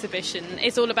in the exhibition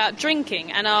is all about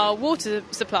drinking and our water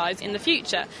supplies in the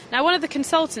future. Now, one of the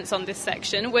consultants on this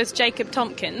section was Jacob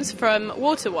Tompkins from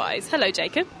Waterwise. Hello,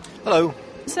 Jacob. Hello.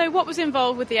 So what was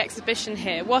involved with the exhibition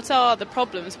here? What are the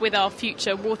problems with our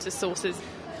future water sources?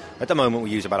 At the moment,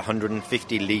 we use about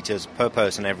 150 litres per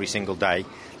person every single day.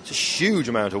 It's a huge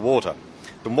amount of water.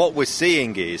 And what we're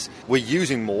seeing is we're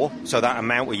using more, so that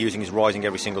amount we're using is rising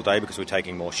every single day because we're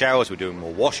taking more showers, we're doing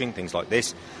more washing, things like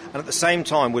this. And at the same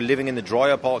time, we're living in the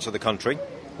drier parts of the country,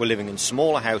 we're living in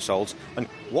smaller households, and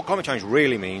what climate change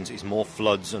really means is more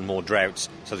floods and more droughts.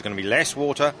 So there's going to be less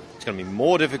water, it's going to be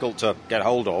more difficult to get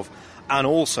hold of, and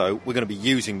also we're going to be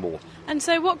using more. And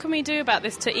so what can we do about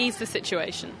this to ease the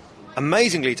situation?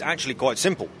 Amazingly, it's actually quite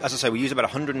simple. As I say, we use about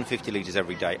 150 litres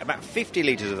every day. About 50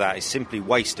 litres of that is simply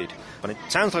wasted. And it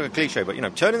sounds like a cliche, but,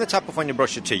 turning the tap off when you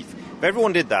brush your teeth. If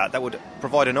everyone did that, that would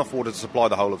provide enough water to supply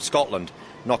the whole of Scotland.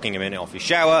 Knocking a minute off your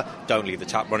shower, don't leave the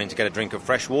tap running to get a drink of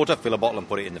fresh water, fill a bottle and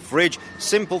put it in the fridge.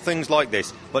 Simple things like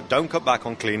this, but don't cut back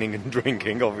on cleaning and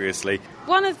drinking, obviously.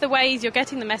 One of the ways you're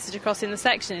getting the message across in the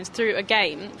section is through a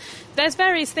game. There's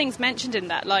various things mentioned in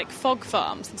that, like fog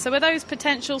farms. So are those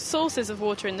potential sources of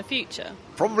water in the future?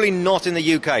 Probably not in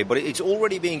the UK, but it's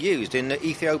already being used in the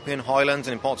Ethiopian highlands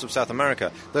and in parts of South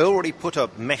America. They already put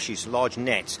up meshes, large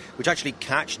nets, which actually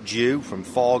catch dew from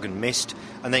fog and mist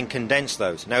and then condense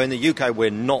those. Now, in the UK,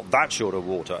 we're not that short of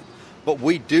water, but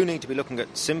we do need to be looking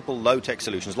at simple, low-tech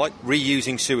solutions like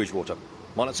reusing sewage water.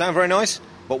 Might not sound very nice,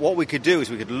 but what we could do is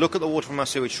we could look at the water from our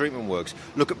sewage treatment works,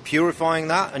 look at purifying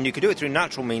that, and you could do it through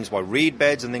natural means by reed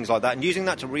beds and things like that, and using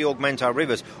that to re-augment our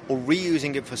rivers or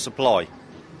reusing it for supply.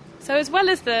 So as well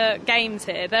as the games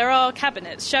here, there are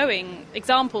cabinets showing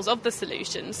examples of the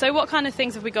solutions. So what kind of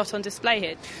things have we got on display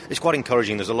here? It's quite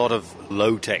encouraging. There's a lot of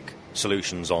low-tech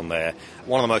solutions on there.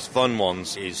 One of the most fun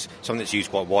ones is something that's used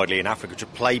quite widely in Africa, which are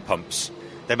play pumps.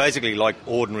 They're basically like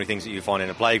ordinary things that you find in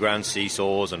a playground,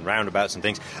 seesaws and roundabouts and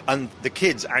things. And the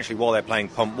kids, actually, while they're playing,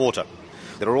 pump water.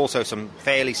 There are also some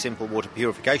fairly simple water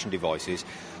purification devices.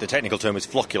 The technical term is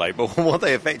flocculate, but what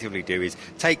they effectively do is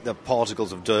take the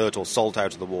particles of dirt or salt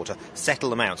out of the water, settle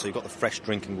them out so you've got the fresh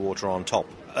drinking water on top.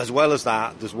 As well as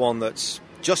that, there's one that's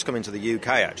just come into the UK,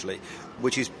 actually,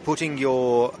 which is putting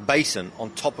your basin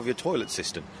on top of your toilet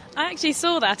cistern. I actually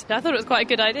saw that. I thought it was quite a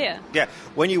good idea. Yeah,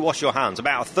 when you wash your hands,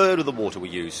 about a third of the water we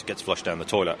use gets flushed down the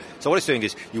toilet. So what it's doing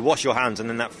is you wash your hands and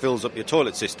then that fills up your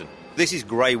toilet cistern. This is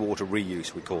grey water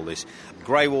reuse, we call this.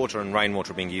 Grey water and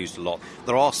rainwater are being used a lot.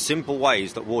 There are simple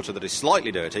ways that water that is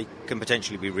slightly dirty can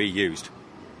potentially be reused.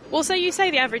 Well, so you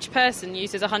say the average person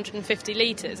uses 150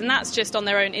 litres, and that's just on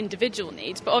their own individual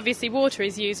needs, but obviously water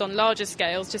is used on larger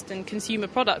scales just in consumer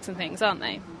products and things, aren't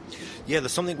they? Yeah,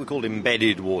 there's something we call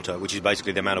embedded water, which is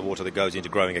basically the amount of water that goes into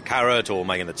growing a carrot or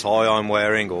making the tie I'm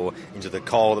wearing or into the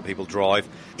car that people drive.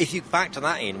 If you factor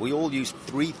that in, we all use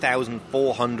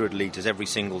 3,400 litres every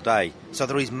single day. So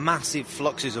there is massive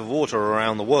fluxes of water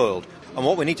around the world. And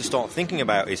what we need to start thinking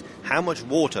about is how much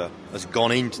water has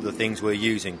gone into the things we're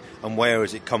using and where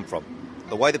has it come from.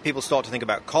 The way that people start to think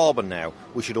about carbon now,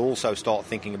 we should also start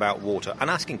thinking about water and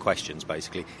asking questions,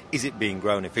 basically. Is it being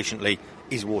grown efficiently?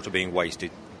 Is water being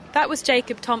wasted? That was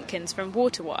Jacob Tompkins from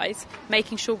Waterwise,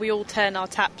 making sure we all turn our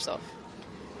taps off.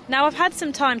 Now, I've had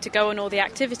some time to go on all the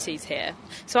activities here,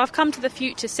 so I've come to the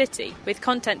Future City with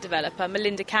content developer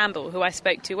Melinda Campbell, who I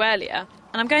spoke to earlier,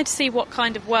 and I'm going to see what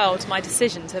kind of world my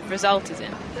decisions have resulted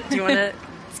in. Do you want to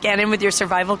scan in with your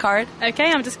survival card? OK,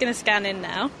 I'm just going to scan in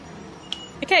now.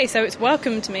 OK, so it's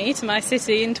welcomed me to my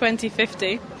city in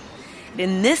 2050.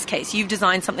 In this case, you've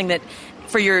designed something that,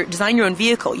 for your design your own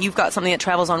vehicle, you've got something that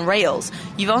travels on rails.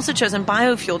 You've also chosen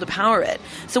biofuel to power it.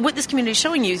 So what this community is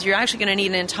showing you is you're actually going to need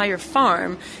an entire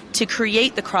farm to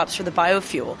create the crops for the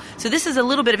biofuel. So this is a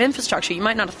little bit of infrastructure you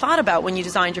might not have thought about when you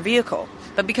designed your vehicle.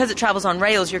 But because it travels on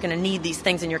rails, you're going to need these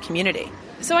things in your community.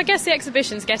 So I guess the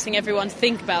exhibition's getting everyone to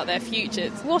think about their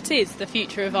futures. What is the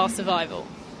future of our survival?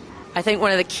 I think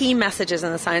one of the key messages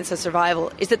in the Science of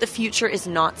Survival is that the future is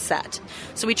not set.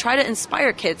 So we try to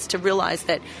inspire kids to realize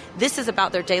that this is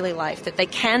about their daily life, that they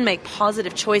can make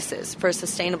positive choices for a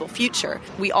sustainable future.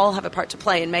 We all have a part to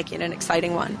play in making it an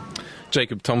exciting one.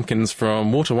 Jacob Tompkins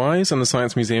from Waterwise and the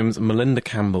Science Museum's Melinda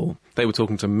Campbell. They were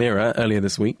talking to Mirror earlier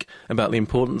this week about the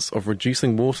importance of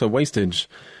reducing water wastage,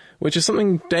 which is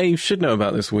something Dave should know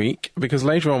about this week, because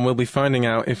later on we'll be finding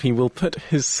out if he will put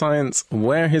his science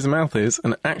where his mouth is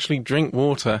and actually drink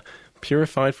water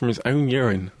purified from his own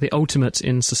urine. The ultimate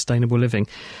in sustainable living.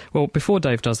 Well, before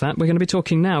Dave does that, we're going to be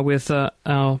talking now with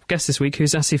our guest this week,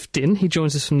 who's Asif Din. He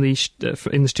joins us from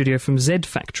in the studio from Z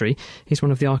Factory. He's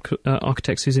one of the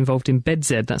architects who's involved in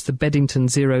BedZ. That's the Beddington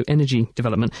Zero Energy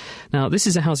Development. Now, this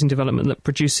is a housing development that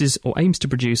produces or aims to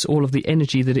produce all of the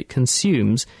energy that it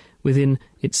consumes within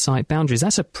its site boundaries.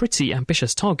 That's a pretty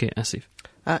ambitious target, Asif.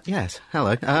 Yes,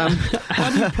 hello.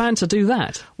 How do you plan to do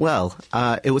that? Well,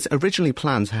 it was originally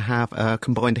planned to have a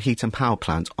combined heat and power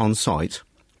plant on site,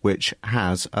 which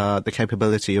has the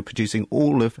capability of producing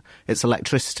all of its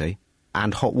electricity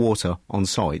and hot water on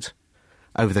site.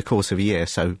 over the course of a year.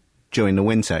 So during the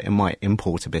winter, it might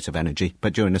import a bit of energy,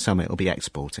 but during the summer, it'll be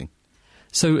exporting.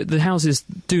 So the houses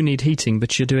do need heating,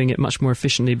 but you're doing it much more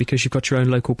efficiently because you've got your own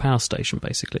local power station,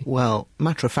 basically. Well,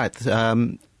 matter of fact,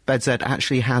 BedZ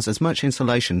actually has as much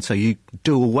insulation, so you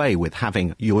do away with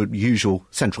having your usual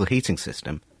central heating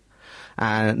system.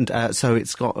 And so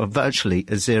it's got virtually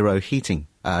a zero heating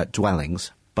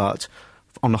dwellings, but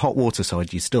on the hot water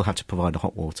side, you still have to provide the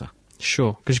hot water.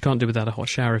 Sure, because you can't do without a hot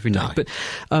shower every day. No.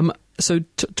 But so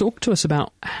talk to us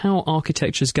about how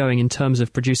architecture is going in terms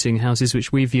of producing houses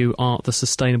which we view are the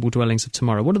sustainable dwellings of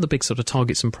tomorrow. What are the big sort of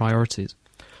targets and priorities?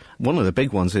 One of the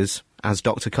big ones is, as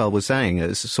Dr. Carl was saying,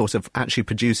 is sort of actually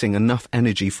producing enough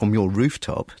energy from your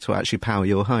rooftop to actually power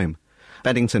your home.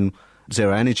 Beddington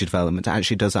Zero Energy Development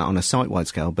actually does that on a site-wide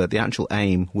scale, but the actual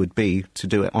aim would be to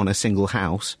do it on a single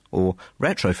house or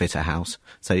retrofit a house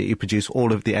so that you produce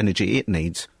all of the energy it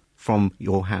needs from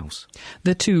your house.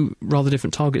 They're two rather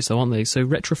different targets, though, aren't they? So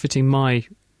retrofitting my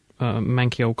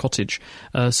manky old cottage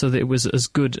so that it was as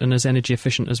good and as energy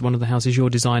efficient as one of the houses you're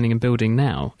designing and building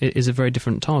now is a very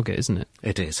different target, isn't it?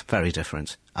 It is, very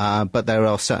different. But there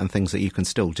are certain things that you can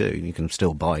still do. You can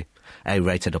still buy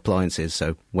A-rated appliances,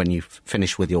 so when you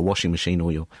finish with your washing machine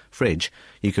or your fridge,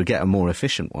 you could get a more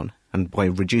efficient one. And by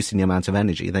reducing the amount of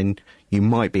energy, then you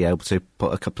might be able to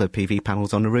put a couple of PV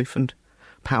panels on the roof and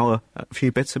power a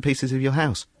few bits and pieces of your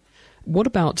house. What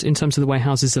about in terms of the way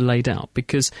houses are laid out?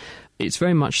 Because it's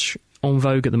very much en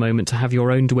vogue at the moment to have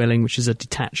your own dwelling, which is a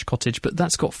detached cottage, but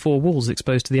that's got 4 walls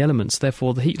exposed to the elements,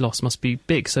 therefore the heat loss must be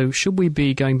big. So should we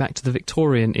be going back to the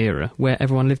Victorian era where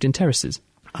everyone lived in terraces?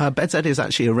 BedZ is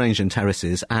actually arranged in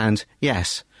terraces, and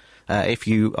yes, if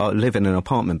you live in an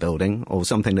apartment building or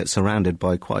something that's surrounded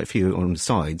by quite a few on the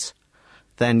sides,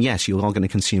 then yes, you are going to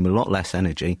consume a lot less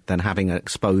energy than having an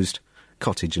exposed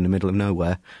cottage in the middle of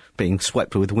nowhere being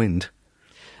swept with wind.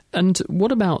 And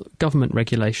what about government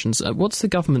regulations? What's the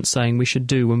government saying we should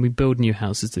do when we build new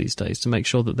houses these days to make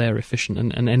sure that they're efficient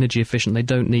and energy efficient? They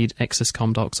don't need excess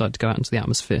carbon dioxide to go out into the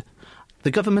atmosphere. The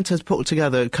government has put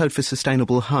together a Code for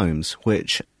Sustainable Homes,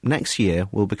 which next year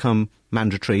will become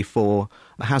mandatory for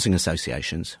housing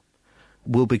associations.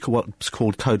 Will be what's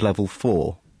called Code Level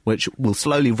 4, which will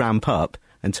slowly ramp up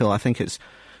until I think it's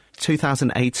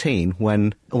 2018,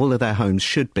 when all of their homes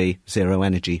should be zero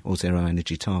energy or zero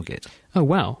energy target. Oh,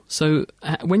 wow. So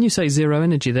when you say zero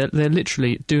energy, they're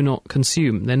literally do not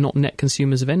consume. They're not net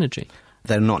consumers of energy.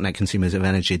 They're not net consumers of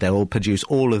energy. They will produce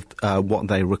all of what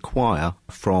they require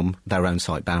from their own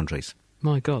site boundaries.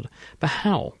 My God. But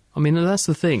how? I mean, that's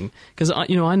the thing. Because,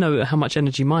 I know how much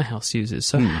energy my house uses.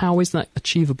 So how is that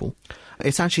achievable?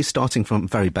 It's actually starting from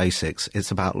very basics. It's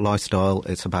about lifestyle.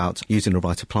 It's about using the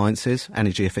right appliances,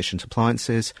 energy-efficient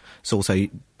appliances. It's also,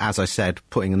 as I said,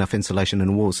 putting enough insulation in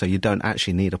the walls so you don't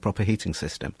actually need a proper heating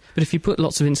system. But if you put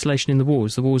lots of insulation in the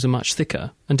walls are much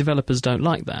thicker, and developers don't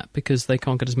like that because they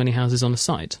can't get as many houses on a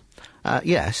site.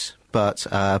 Yes, but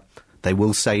they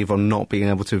will save on not being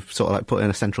able to sort of like put in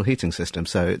a central heating system.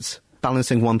 So it's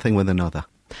balancing one thing with another.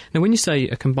 Now, when you say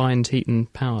a combined heat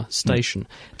and power station,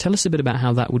 tell us a bit about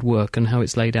how that would work and how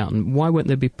it's laid out, and why won't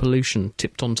there be pollution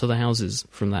tipped onto the houses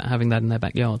from that, having that in their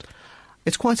backyard?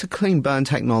 It's quite a clean burn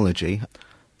technology.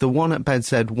 The one at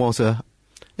BedZ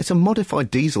it's a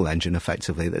modified diesel engine,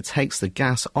 effectively, that takes the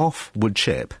gas off wood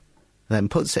chip, then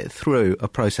puts it through a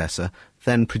processor,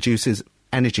 then produces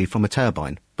energy from a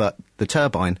turbine. But the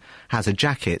turbine has a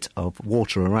jacket of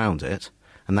water around it,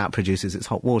 and that produces its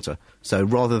hot water. So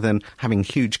rather than having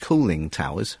huge cooling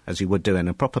towers, as you would do in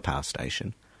a proper power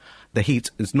station, the heat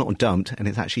is not dumped and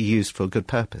it's actually used for a good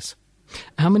purpose.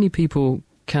 How many people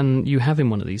can you have in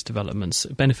one of these developments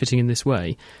benefiting in this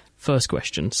way? First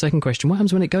question. Second question, what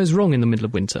happens when it goes wrong in the middle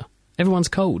of winter? Everyone's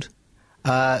cold.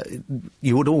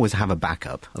 You would always have a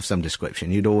backup of some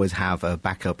description. You'd always have a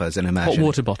backup as an emergency. Hot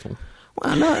water bottle.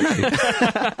 Well, no.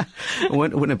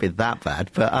 It wouldn't be that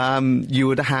bad. But you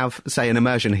would have, say, an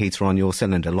immersion heater on your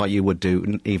cylinder, like you would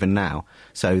do even now,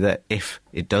 so that if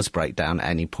it does break down at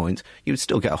any point, you would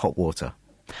still get hot water.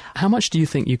 How much do you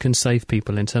think you can save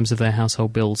people in terms of their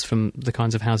household bills from the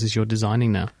kinds of houses you're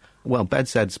designing now? Well,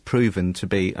 BedZ's proven to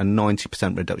be a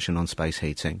 90% reduction on space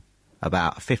heating,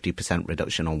 about a 50%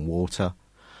 reduction on water,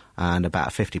 and about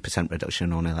a 50%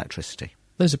 reduction on electricity.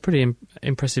 Those are pretty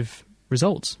impressive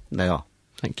results. They are.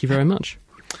 Thank you very much.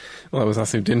 Well, that was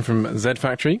Asif Din from Z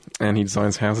Factory, and he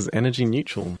designs houses energy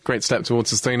neutral. Great step towards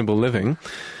sustainable living.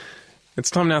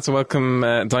 It's time now to welcome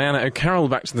Diana O'Carroll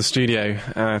back to the studio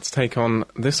to take on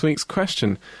this week's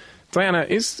question. Diana,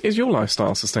 is your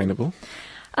lifestyle sustainable?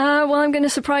 Well, I'm going to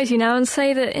surprise you now and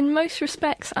say that in most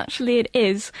respects, actually, it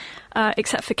is,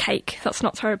 except for cake. That's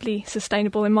not terribly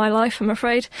sustainable in my life, I'm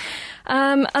afraid.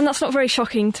 And that's not very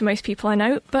shocking to most people I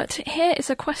know, but here is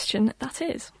a question that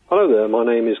is. Hello there, my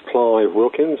name is Clive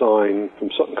Wilkins. I'm from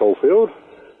Sutton Coldfield.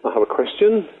 I have a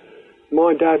question.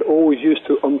 My dad always used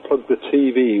to unplug the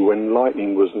TV when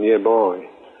lightning was nearby.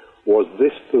 Was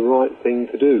this the right thing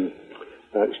to do?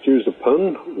 Excuse the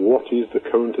pun, what is the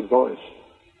current advice?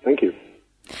 Thank you.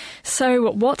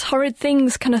 So, what horrid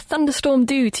things can a thunderstorm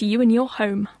do to you and your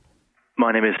home?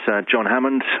 My name is John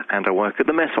Hammond, and I work at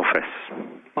the Met Office.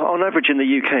 On average in the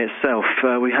UK itself,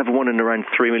 we have 1 in around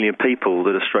 3 million people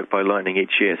that are struck by lightning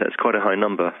each year, so that's quite a high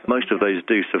number. Most of those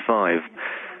do survive.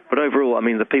 But overall, I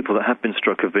mean, the people that have been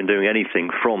struck have been doing anything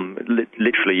from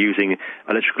literally using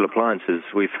electrical appliances.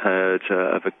 We've heard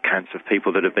of accounts of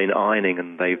people that have been ironing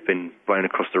and they've been blown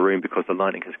across the room because the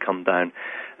lightning has come down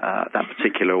that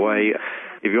particular way.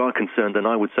 If you are concerned, then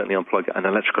I would certainly unplug an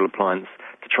electrical appliance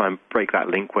to try and break that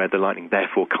link where the lightning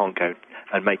therefore can't go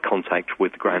and make contact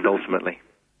with the ground ultimately.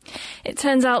 It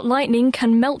turns out lightning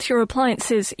can melt your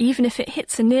appliances even if it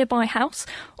hits a nearby house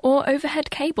or overhead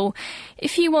cable.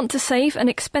 If you want to save an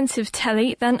expensive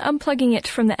telly, then unplugging it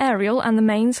from the aerial and the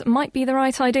mains might be the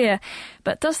right idea.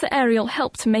 But does the aerial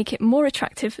help to make it more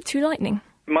attractive to lightning?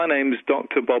 My name's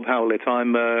Dr. Bob Howlett.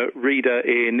 I'm a reader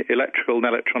in electrical and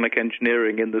electronic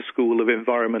engineering in the School of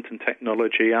Environment and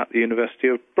Technology at the University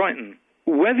of Brighton.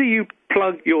 Whether you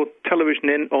plug your television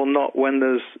in or not when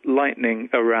there's lightning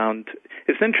around,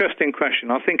 it's an interesting question.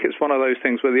 I think it's one of those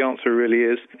things where the answer really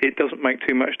is it doesn't make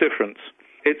too much difference.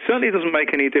 It certainly doesn't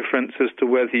make any difference as to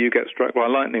whether you get struck by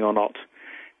lightning or not,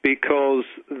 because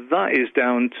that is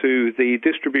down to the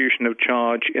distribution of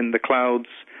charge in the clouds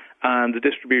and the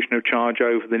distribution of charge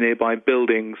over the nearby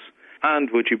buildings,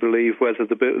 and, would you believe, whether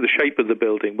the shape of the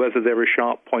building, whether there are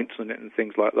sharp points on it and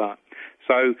things like that.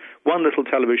 So one little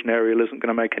television aerial isn't going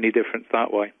to make any difference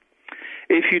that way.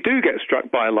 If you do get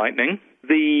struck by lightning,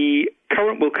 the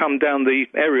current will come down the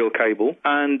aerial cable,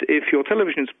 and if your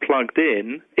television's plugged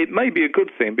in, it may be a good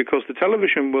thing because the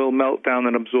television will melt down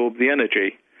and absorb the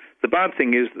energy. The bad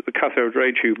thing is that the cathode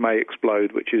ray tube may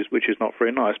explode, which is not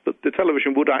very nice, but the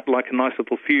television would act like a nice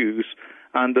little fuse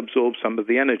and absorb some of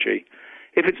the energy.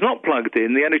 If it's not plugged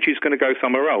in, the energy is going to go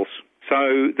somewhere else.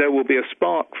 So there will be a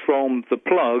spark from the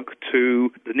plug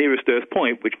to the nearest earth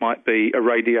point, which might be a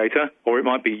radiator, or it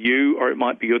might be you, or it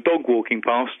might be your dog walking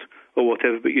past, or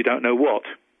whatever, but you don't know what.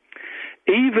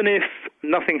 Even if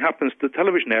nothing happens to the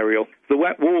television aerial, the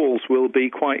wet walls will be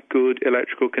quite good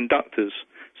electrical conductors.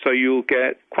 So you'll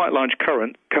get quite large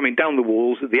current coming down the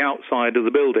walls at the outside of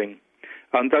the building.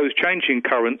 And those changing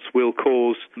currents will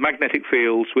cause magnetic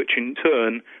fields, which in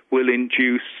turn will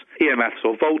induce EMFs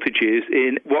or voltages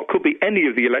in what could be any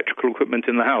of the electrical equipment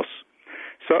in the house.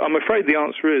 So I'm afraid the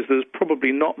answer is there's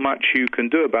probably not much you can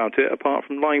do about it apart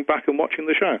from lying back and watching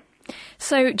the show.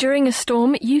 So during a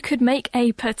storm, you could make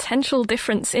a potential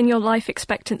difference in your life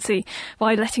expectancy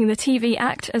by letting the TV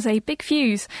act as a big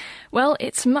fuse. Well,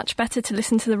 it's much better to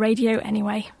listen to the radio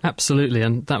anyway. Absolutely,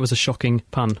 and that was a shocking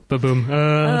pun. Ba-boom.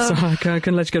 So I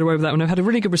can let you get away with that one. I've had a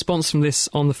really good response from this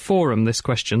on the forum, this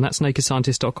question. That's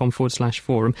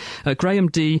nakedscientist.com/forum. Graham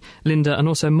D, Linda, and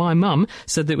also my mum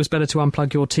said that it was better to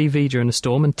unplug your TV during a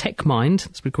storm, and TechMind,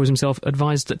 that's what he calls himself,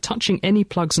 advised that touching any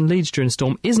plugs and leads during a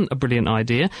storm isn't a brilliant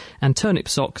idea. And Turnip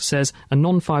Sock says a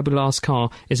non-fiberglass car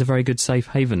is a very good safe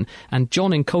haven. And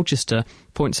John in Colchester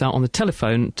points out on the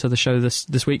telephone to the show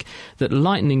this week that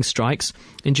lightning strikes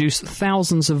induce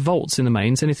thousands of volts in the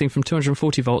mains, anything from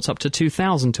 240 volts up to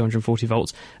 2,240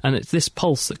 volts. And it's this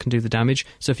pulse that can do the damage.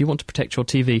 So if you want to protect your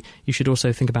TV, you should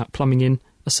also think about plumbing in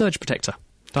a surge protector.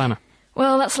 Diana.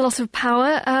 Well, that's a lot of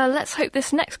power. Let's hope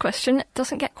this next question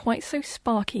doesn't get quite so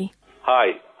sparky.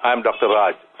 Hi, I'm Dr.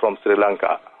 Raj from Sri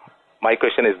Lanka. My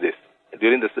question is this.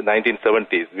 During the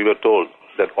 1970s, we were told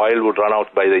that oil would run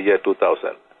out by the year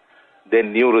 2000.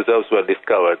 Then new reserves were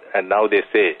discovered, and now they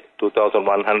say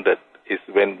 2100 is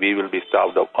when we will be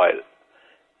starved of oil.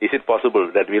 Is it possible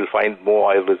that we'll find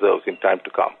more oil reserves in time to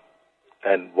come?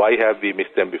 And why have we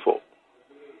missed them before?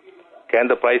 Can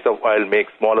the price of oil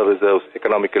make smaller reserves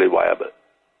economically viable?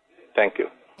 Thank you.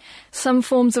 Some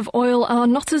forms of oil are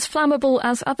not as flammable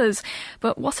as others,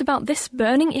 but what about this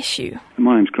burning issue?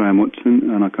 My name's Graham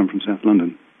Watson and I come from South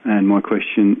London. And my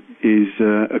question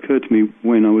occurred to me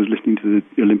when I was listening to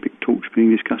the Olympic talks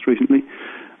being discussed recently.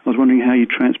 I was wondering how you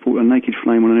transport a naked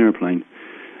flame on an aeroplane.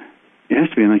 It has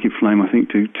to be a naked flame, I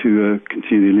think, to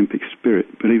continue the Olympic spirit,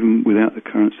 but even without the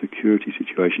current security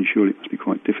situation, surely it must be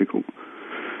quite difficult.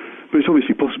 But it's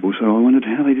obviously possible, so I wondered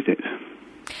how they did it.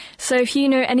 So if you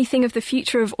know anything of the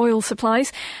future of oil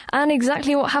supplies and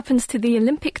exactly what happens to the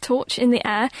Olympic torch in the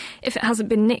air if it hasn't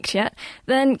been nicked yet,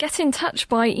 then get in touch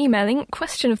by emailing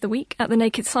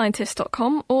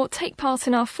questionoftheweek@thenakedscientist.com or take part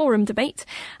in our forum debate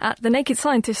at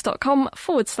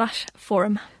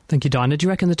thenakedscientist.com/forum. Thank you, Dinah. Do you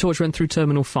reckon the torch went through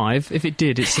Terminal 5? If it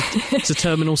did, it's a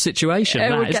terminal situation.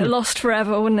 It would get lost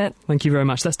forever, wouldn't it? Thank you very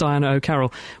much. That's Diana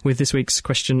O'Carroll with this week's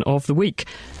Question of the Week.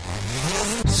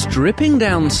 Stripping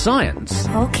down science.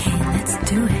 Okay, let's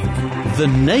do it. The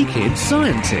Naked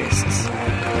Scientists.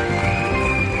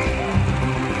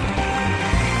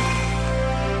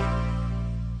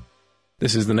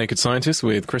 This is The Naked Scientist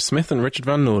with Chris Smith and Richard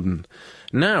Van Noorden.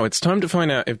 Now it's time to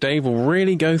find out if Dave will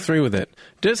really go through with it.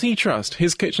 Does he trust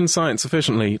his kitchen science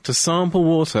sufficiently to sample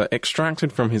water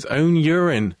extracted from his own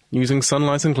urine using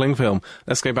sunlight and cling film?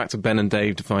 Let's go back to Ben and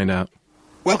Dave to find out.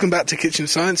 Welcome back to Kitchen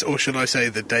Science, or should I say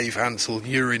the Dave Ansell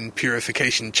Urine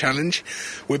Purification Challenge.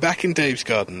 We're back in Dave's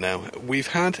garden now. We've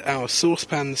had our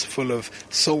saucepans full of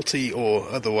salty or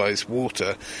otherwise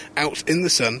water out in the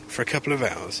sun for a couple of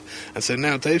hours. And so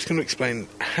now Dave's going to explain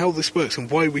how this works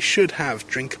and why we should have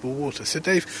drinkable water. So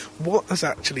Dave, what has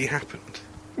actually happened?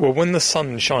 Well, when the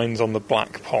sun shines on the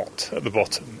black pot at the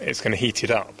bottom, it's going to heat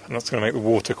it up, and that's going to make the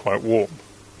water quite warm.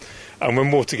 And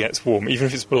when water gets warm, even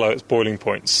if it's below its boiling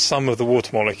point, some of the water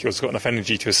molecules have got enough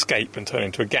energy to escape and turn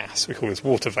into a gas. We call this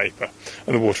water vapour,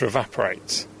 and the water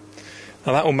evaporates.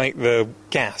 Now that will make the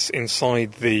gas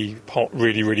inside the pot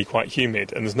really, really quite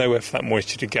humid, and there's nowhere for that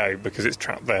moisture to go because it's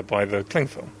trapped there by the cling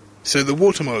film. So the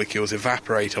water molecules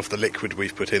evaporate off the liquid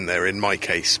we've put in there, in my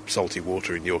case, salty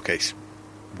water, in your case,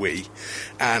 wee,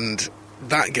 and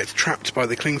that gets trapped by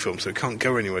the cling film, so it can't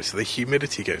go anywhere, so the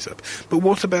humidity goes up. But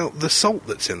what about the salt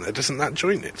that's in there? Doesn't that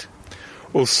join it?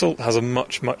 Well, salt has a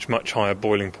much, much, much higher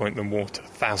boiling point than water,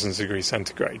 1000 degrees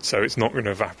centigrade, so it's not going to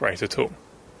evaporate at all.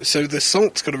 So the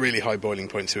salt's got a really high boiling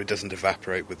point, so it doesn't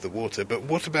evaporate with the water. But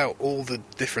what about all the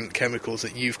different chemicals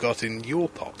that you've got in your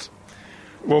pot?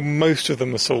 Well, most of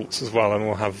them are salts as well, and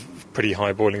will have pretty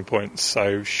high boiling points,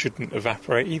 so shouldn't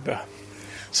evaporate either.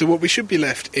 So what we should be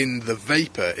left in the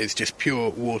vapour is just pure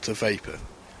water vapour?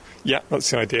 Yeah, that's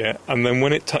the idea. And then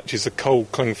when it touches the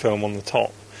cold cling film on the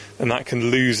top, then that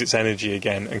can lose its energy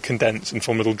again and condense and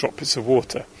form little droplets of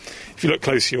water. If you look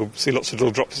closely, you'll see lots of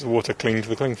little droplets of water clinging to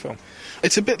the cling film.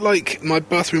 It's a bit like my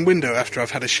bathroom window after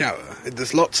I've had a shower.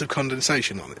 There's lots of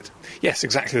condensation on it. Yes,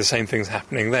 exactly the same thing's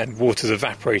happening then. Water's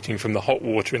evaporating from the hot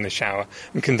water in the shower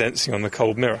and condensing on the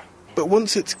cold mirror. But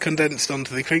once it's condensed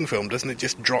onto the cling film, doesn't it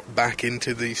just drop back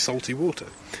into the salty water?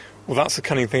 Well, that's the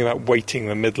cunning thing about weighting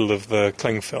the middle of the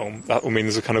cling film. That will mean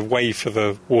there's a kind of way for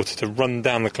the water to run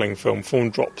down the cling film, form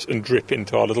drops and drip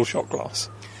into our little shot glass.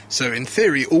 So in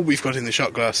theory, all we've got in the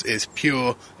shot glass is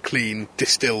pure, clean,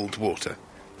 distilled water.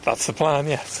 That's the plan,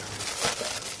 yes.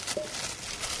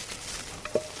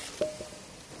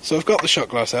 So I've got the shot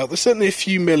glass out. There's certainly a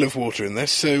few mil of water in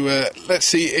this, so let's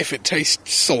see if it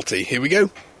tastes salty. Here we go.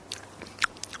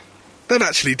 That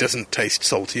actually doesn't taste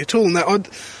salty at all. Now,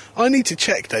 I need to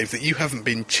check, Dave, that you haven't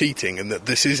been cheating and that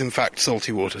this is in fact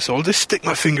salty water. So I'll just stick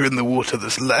my finger in the water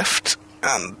that's left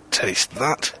and taste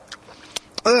that.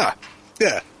 Ah,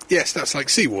 yeah, yes, that's like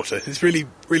seawater. It's really,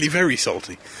 really very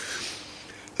salty.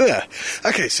 There.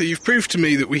 Okay, so you've proved to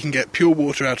me that we can get pure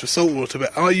water out of salt water,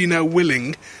 but are you now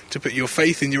willing to put your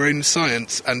faith in your own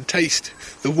science and taste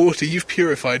the water you've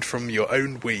purified from your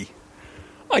own wee?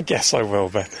 I guess I will,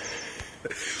 Ben.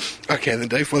 Okay then,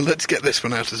 Dave, well, let's get this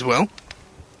one out as well.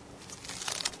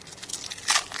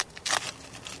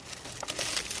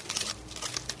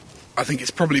 I think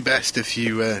it's probably best if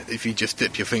you just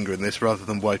dip your finger in this rather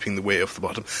than wiping the wee off the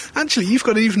bottom. Actually, you've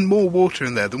got even more water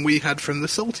in there than we had from the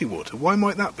salty water. Why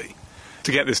might that be?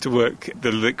 To get this to work,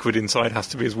 the liquid inside has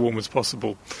to be as warm as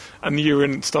possible. And the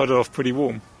urine started off pretty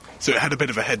warm. So it had a bit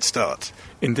of a head start?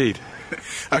 Indeed.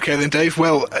 Okay then, Dave,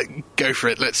 well, go for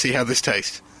it. Let's see how this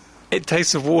tastes. It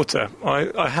tastes of water.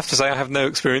 I have to say I have no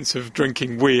experience of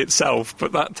drinking wee itself,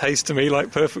 but that tastes to me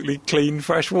like perfectly clean,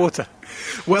 fresh water.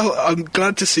 Well, I'm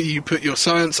glad to see you put your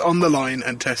science on the line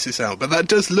and test this out. But that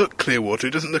does look clear water.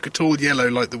 It doesn't look at all yellow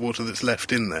like the water that's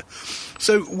left in there.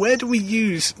 So where do we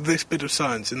use this bit of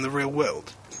science in the real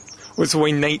world? Well, it's the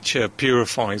way nature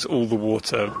purifies all the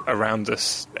water around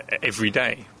us every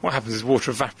day. What happens is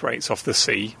water evaporates off the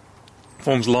sea,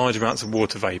 forms large amounts of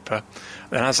water vapour,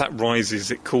 and as that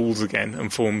rises it cools again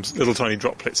and forms little tiny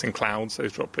droplets in clouds.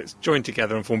 Those droplets join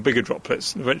together and form bigger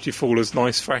droplets and eventually fall as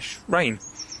nice fresh rain.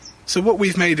 So what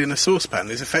we've made in a saucepan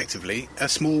is effectively a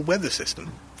small weather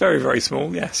system? Very, very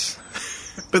small, yes.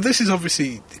 But this is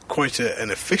obviously quite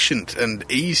an efficient and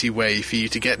easy way for you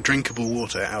to get drinkable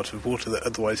water out of water that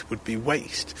otherwise would be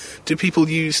waste. Do people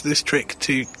use this trick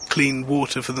to clean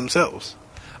water for themselves?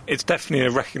 It's definitely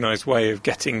a recognised way of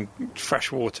getting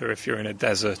fresh water if you're in a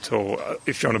desert or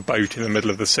if you're on a boat in the middle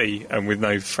of the sea and with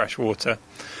no fresh water.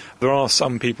 There are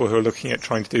some people who are looking at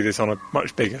trying to do this on a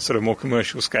much bigger, sort of more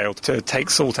commercial scale, to take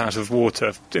salt out of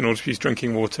water in order to use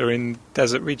drinking water in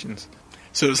desert regions.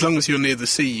 So as long as you're near the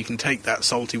sea, you can take that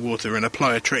salty water and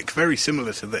apply a trick very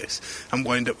similar to this and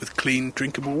wind up with clean,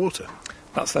 drinkable water.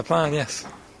 That's their plan, yes.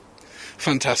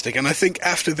 Fantastic. And I think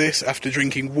after this, after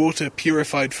drinking water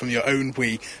purified from your own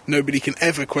wee, nobody can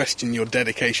ever question your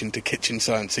dedication to kitchen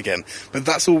science again. But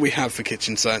that's all we have for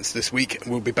Kitchen Science this week.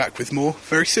 We'll be back with more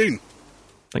very soon.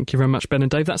 Thank you very much, Ben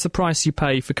and Dave. That's the price you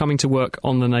pay for coming to work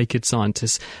on The Naked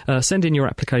Scientist. Send in your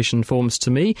application forms to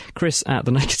me,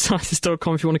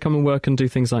 chris@thenakedscientist.com, if you want to come and work and do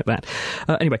things like that.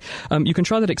 Anyway, you can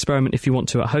try that experiment if you want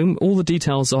to at home. All the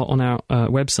details are on our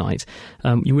website.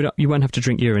 You won't have to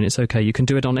drink urine, it's okay. You can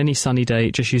do it on any sunny day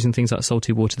just using things like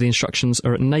salty water. The instructions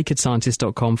are at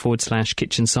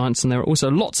nakedscientist.com/kitchen science, and there are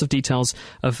also lots of details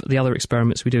of the other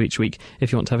experiments we do each week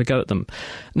if you want to have a go at them.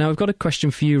 Now, I've got a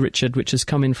question for you, Richard, which has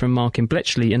come in from Mark in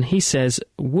Bletchley. And he says,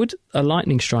 would a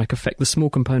lightning strike affect the small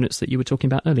components that you were talking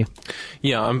about earlier?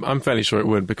 Yeah, I'm fairly sure it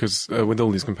would, because with all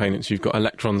these components, you've got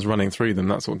electrons running through them.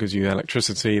 That's what gives you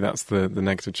electricity. That's the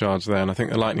negative charge there. And I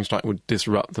think a lightning strike would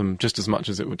disrupt them just as much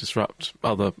as it would disrupt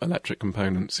other electric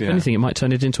components. Yeah. If anything, it might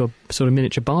turn it into a sort of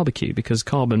miniature barbecue, because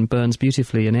carbon burns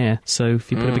beautifully in air. So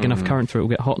if you put a big enough current through it, it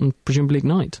will get hot and presumably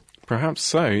ignite. Perhaps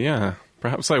so, yeah.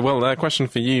 Perhaps so. Well, question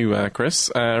for you, Chris.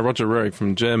 Roger Roeg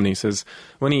from Germany says,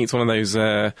 when he eats one of those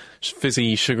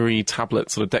fizzy, sugary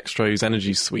tablets, sort of dextrose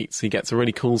energy sweets, he gets a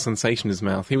really cool sensation in his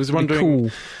mouth. He was wondering...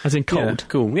 Cool, as in cold? Yeah,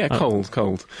 cool. Yeah,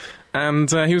 cold.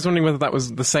 And he was wondering whether that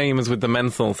was the same as with the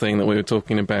menthol thing that we were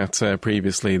talking about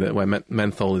previously, that where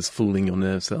menthol is fooling your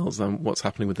nerve cells, and what's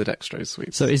happening with the dextrose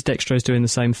sweets. So is dextrose doing the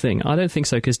same thing? I don't think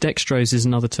so, because dextrose is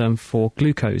another term for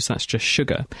glucose. That's just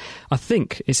sugar. I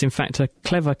think it's in fact a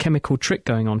clever chemical trick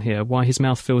going on here, why his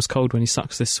mouth feels cold when he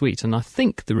sucks this sweet. And I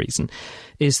think the reason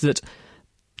is that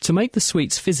to make the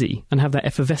sweets fizzy and have that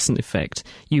effervescent effect,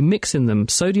 you mix in them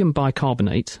sodium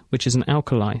bicarbonate, which is an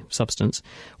alkali substance,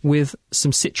 with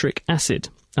some citric acid.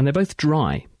 And they're both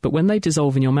dry, but when they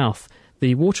dissolve in your mouth,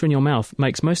 the water in your mouth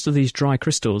makes most of these dry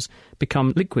crystals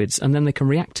become liquids, and then they can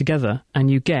react together,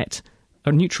 and you get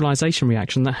a neutralisation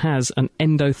reaction that has an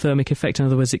endothermic effect. In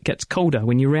other words, it gets colder.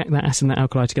 When you react that acid and that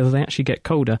alkali together, they actually get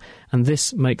colder, and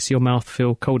this makes your mouth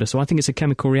feel colder. So I think it's a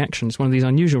chemical reaction. It's one of these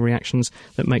unusual reactions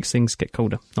that makes things get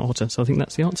colder, not hotter. So I think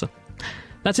that's the answer.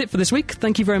 That's it for this week.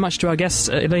 Thank you very much to our guests,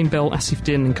 Elaine Bell, Asif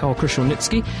Din and Carl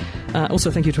Krushelnitsky. Also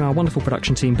thank you to our wonderful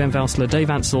production team, Ben Valsler, Dave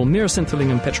Ansell, Mira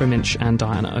Sinthalingham, Petro Minch and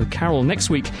Diana O'Carroll.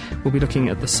 Next week, we'll be looking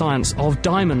at the science of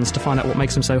diamonds to find out what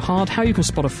makes them so hard, how you can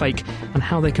spot a fake, and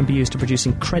how they can be used to produce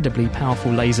incredibly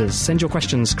powerful lasers. Send your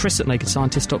questions,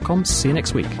 chris@nakedscientist.com. See you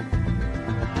next week.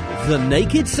 The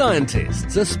Naked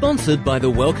Scientists are sponsored by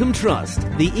the Wellcome Trust,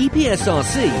 the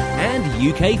EPSRC and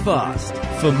UK Fast.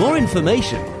 For more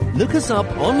information, look us up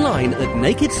online at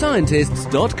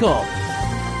nakedscientists.com.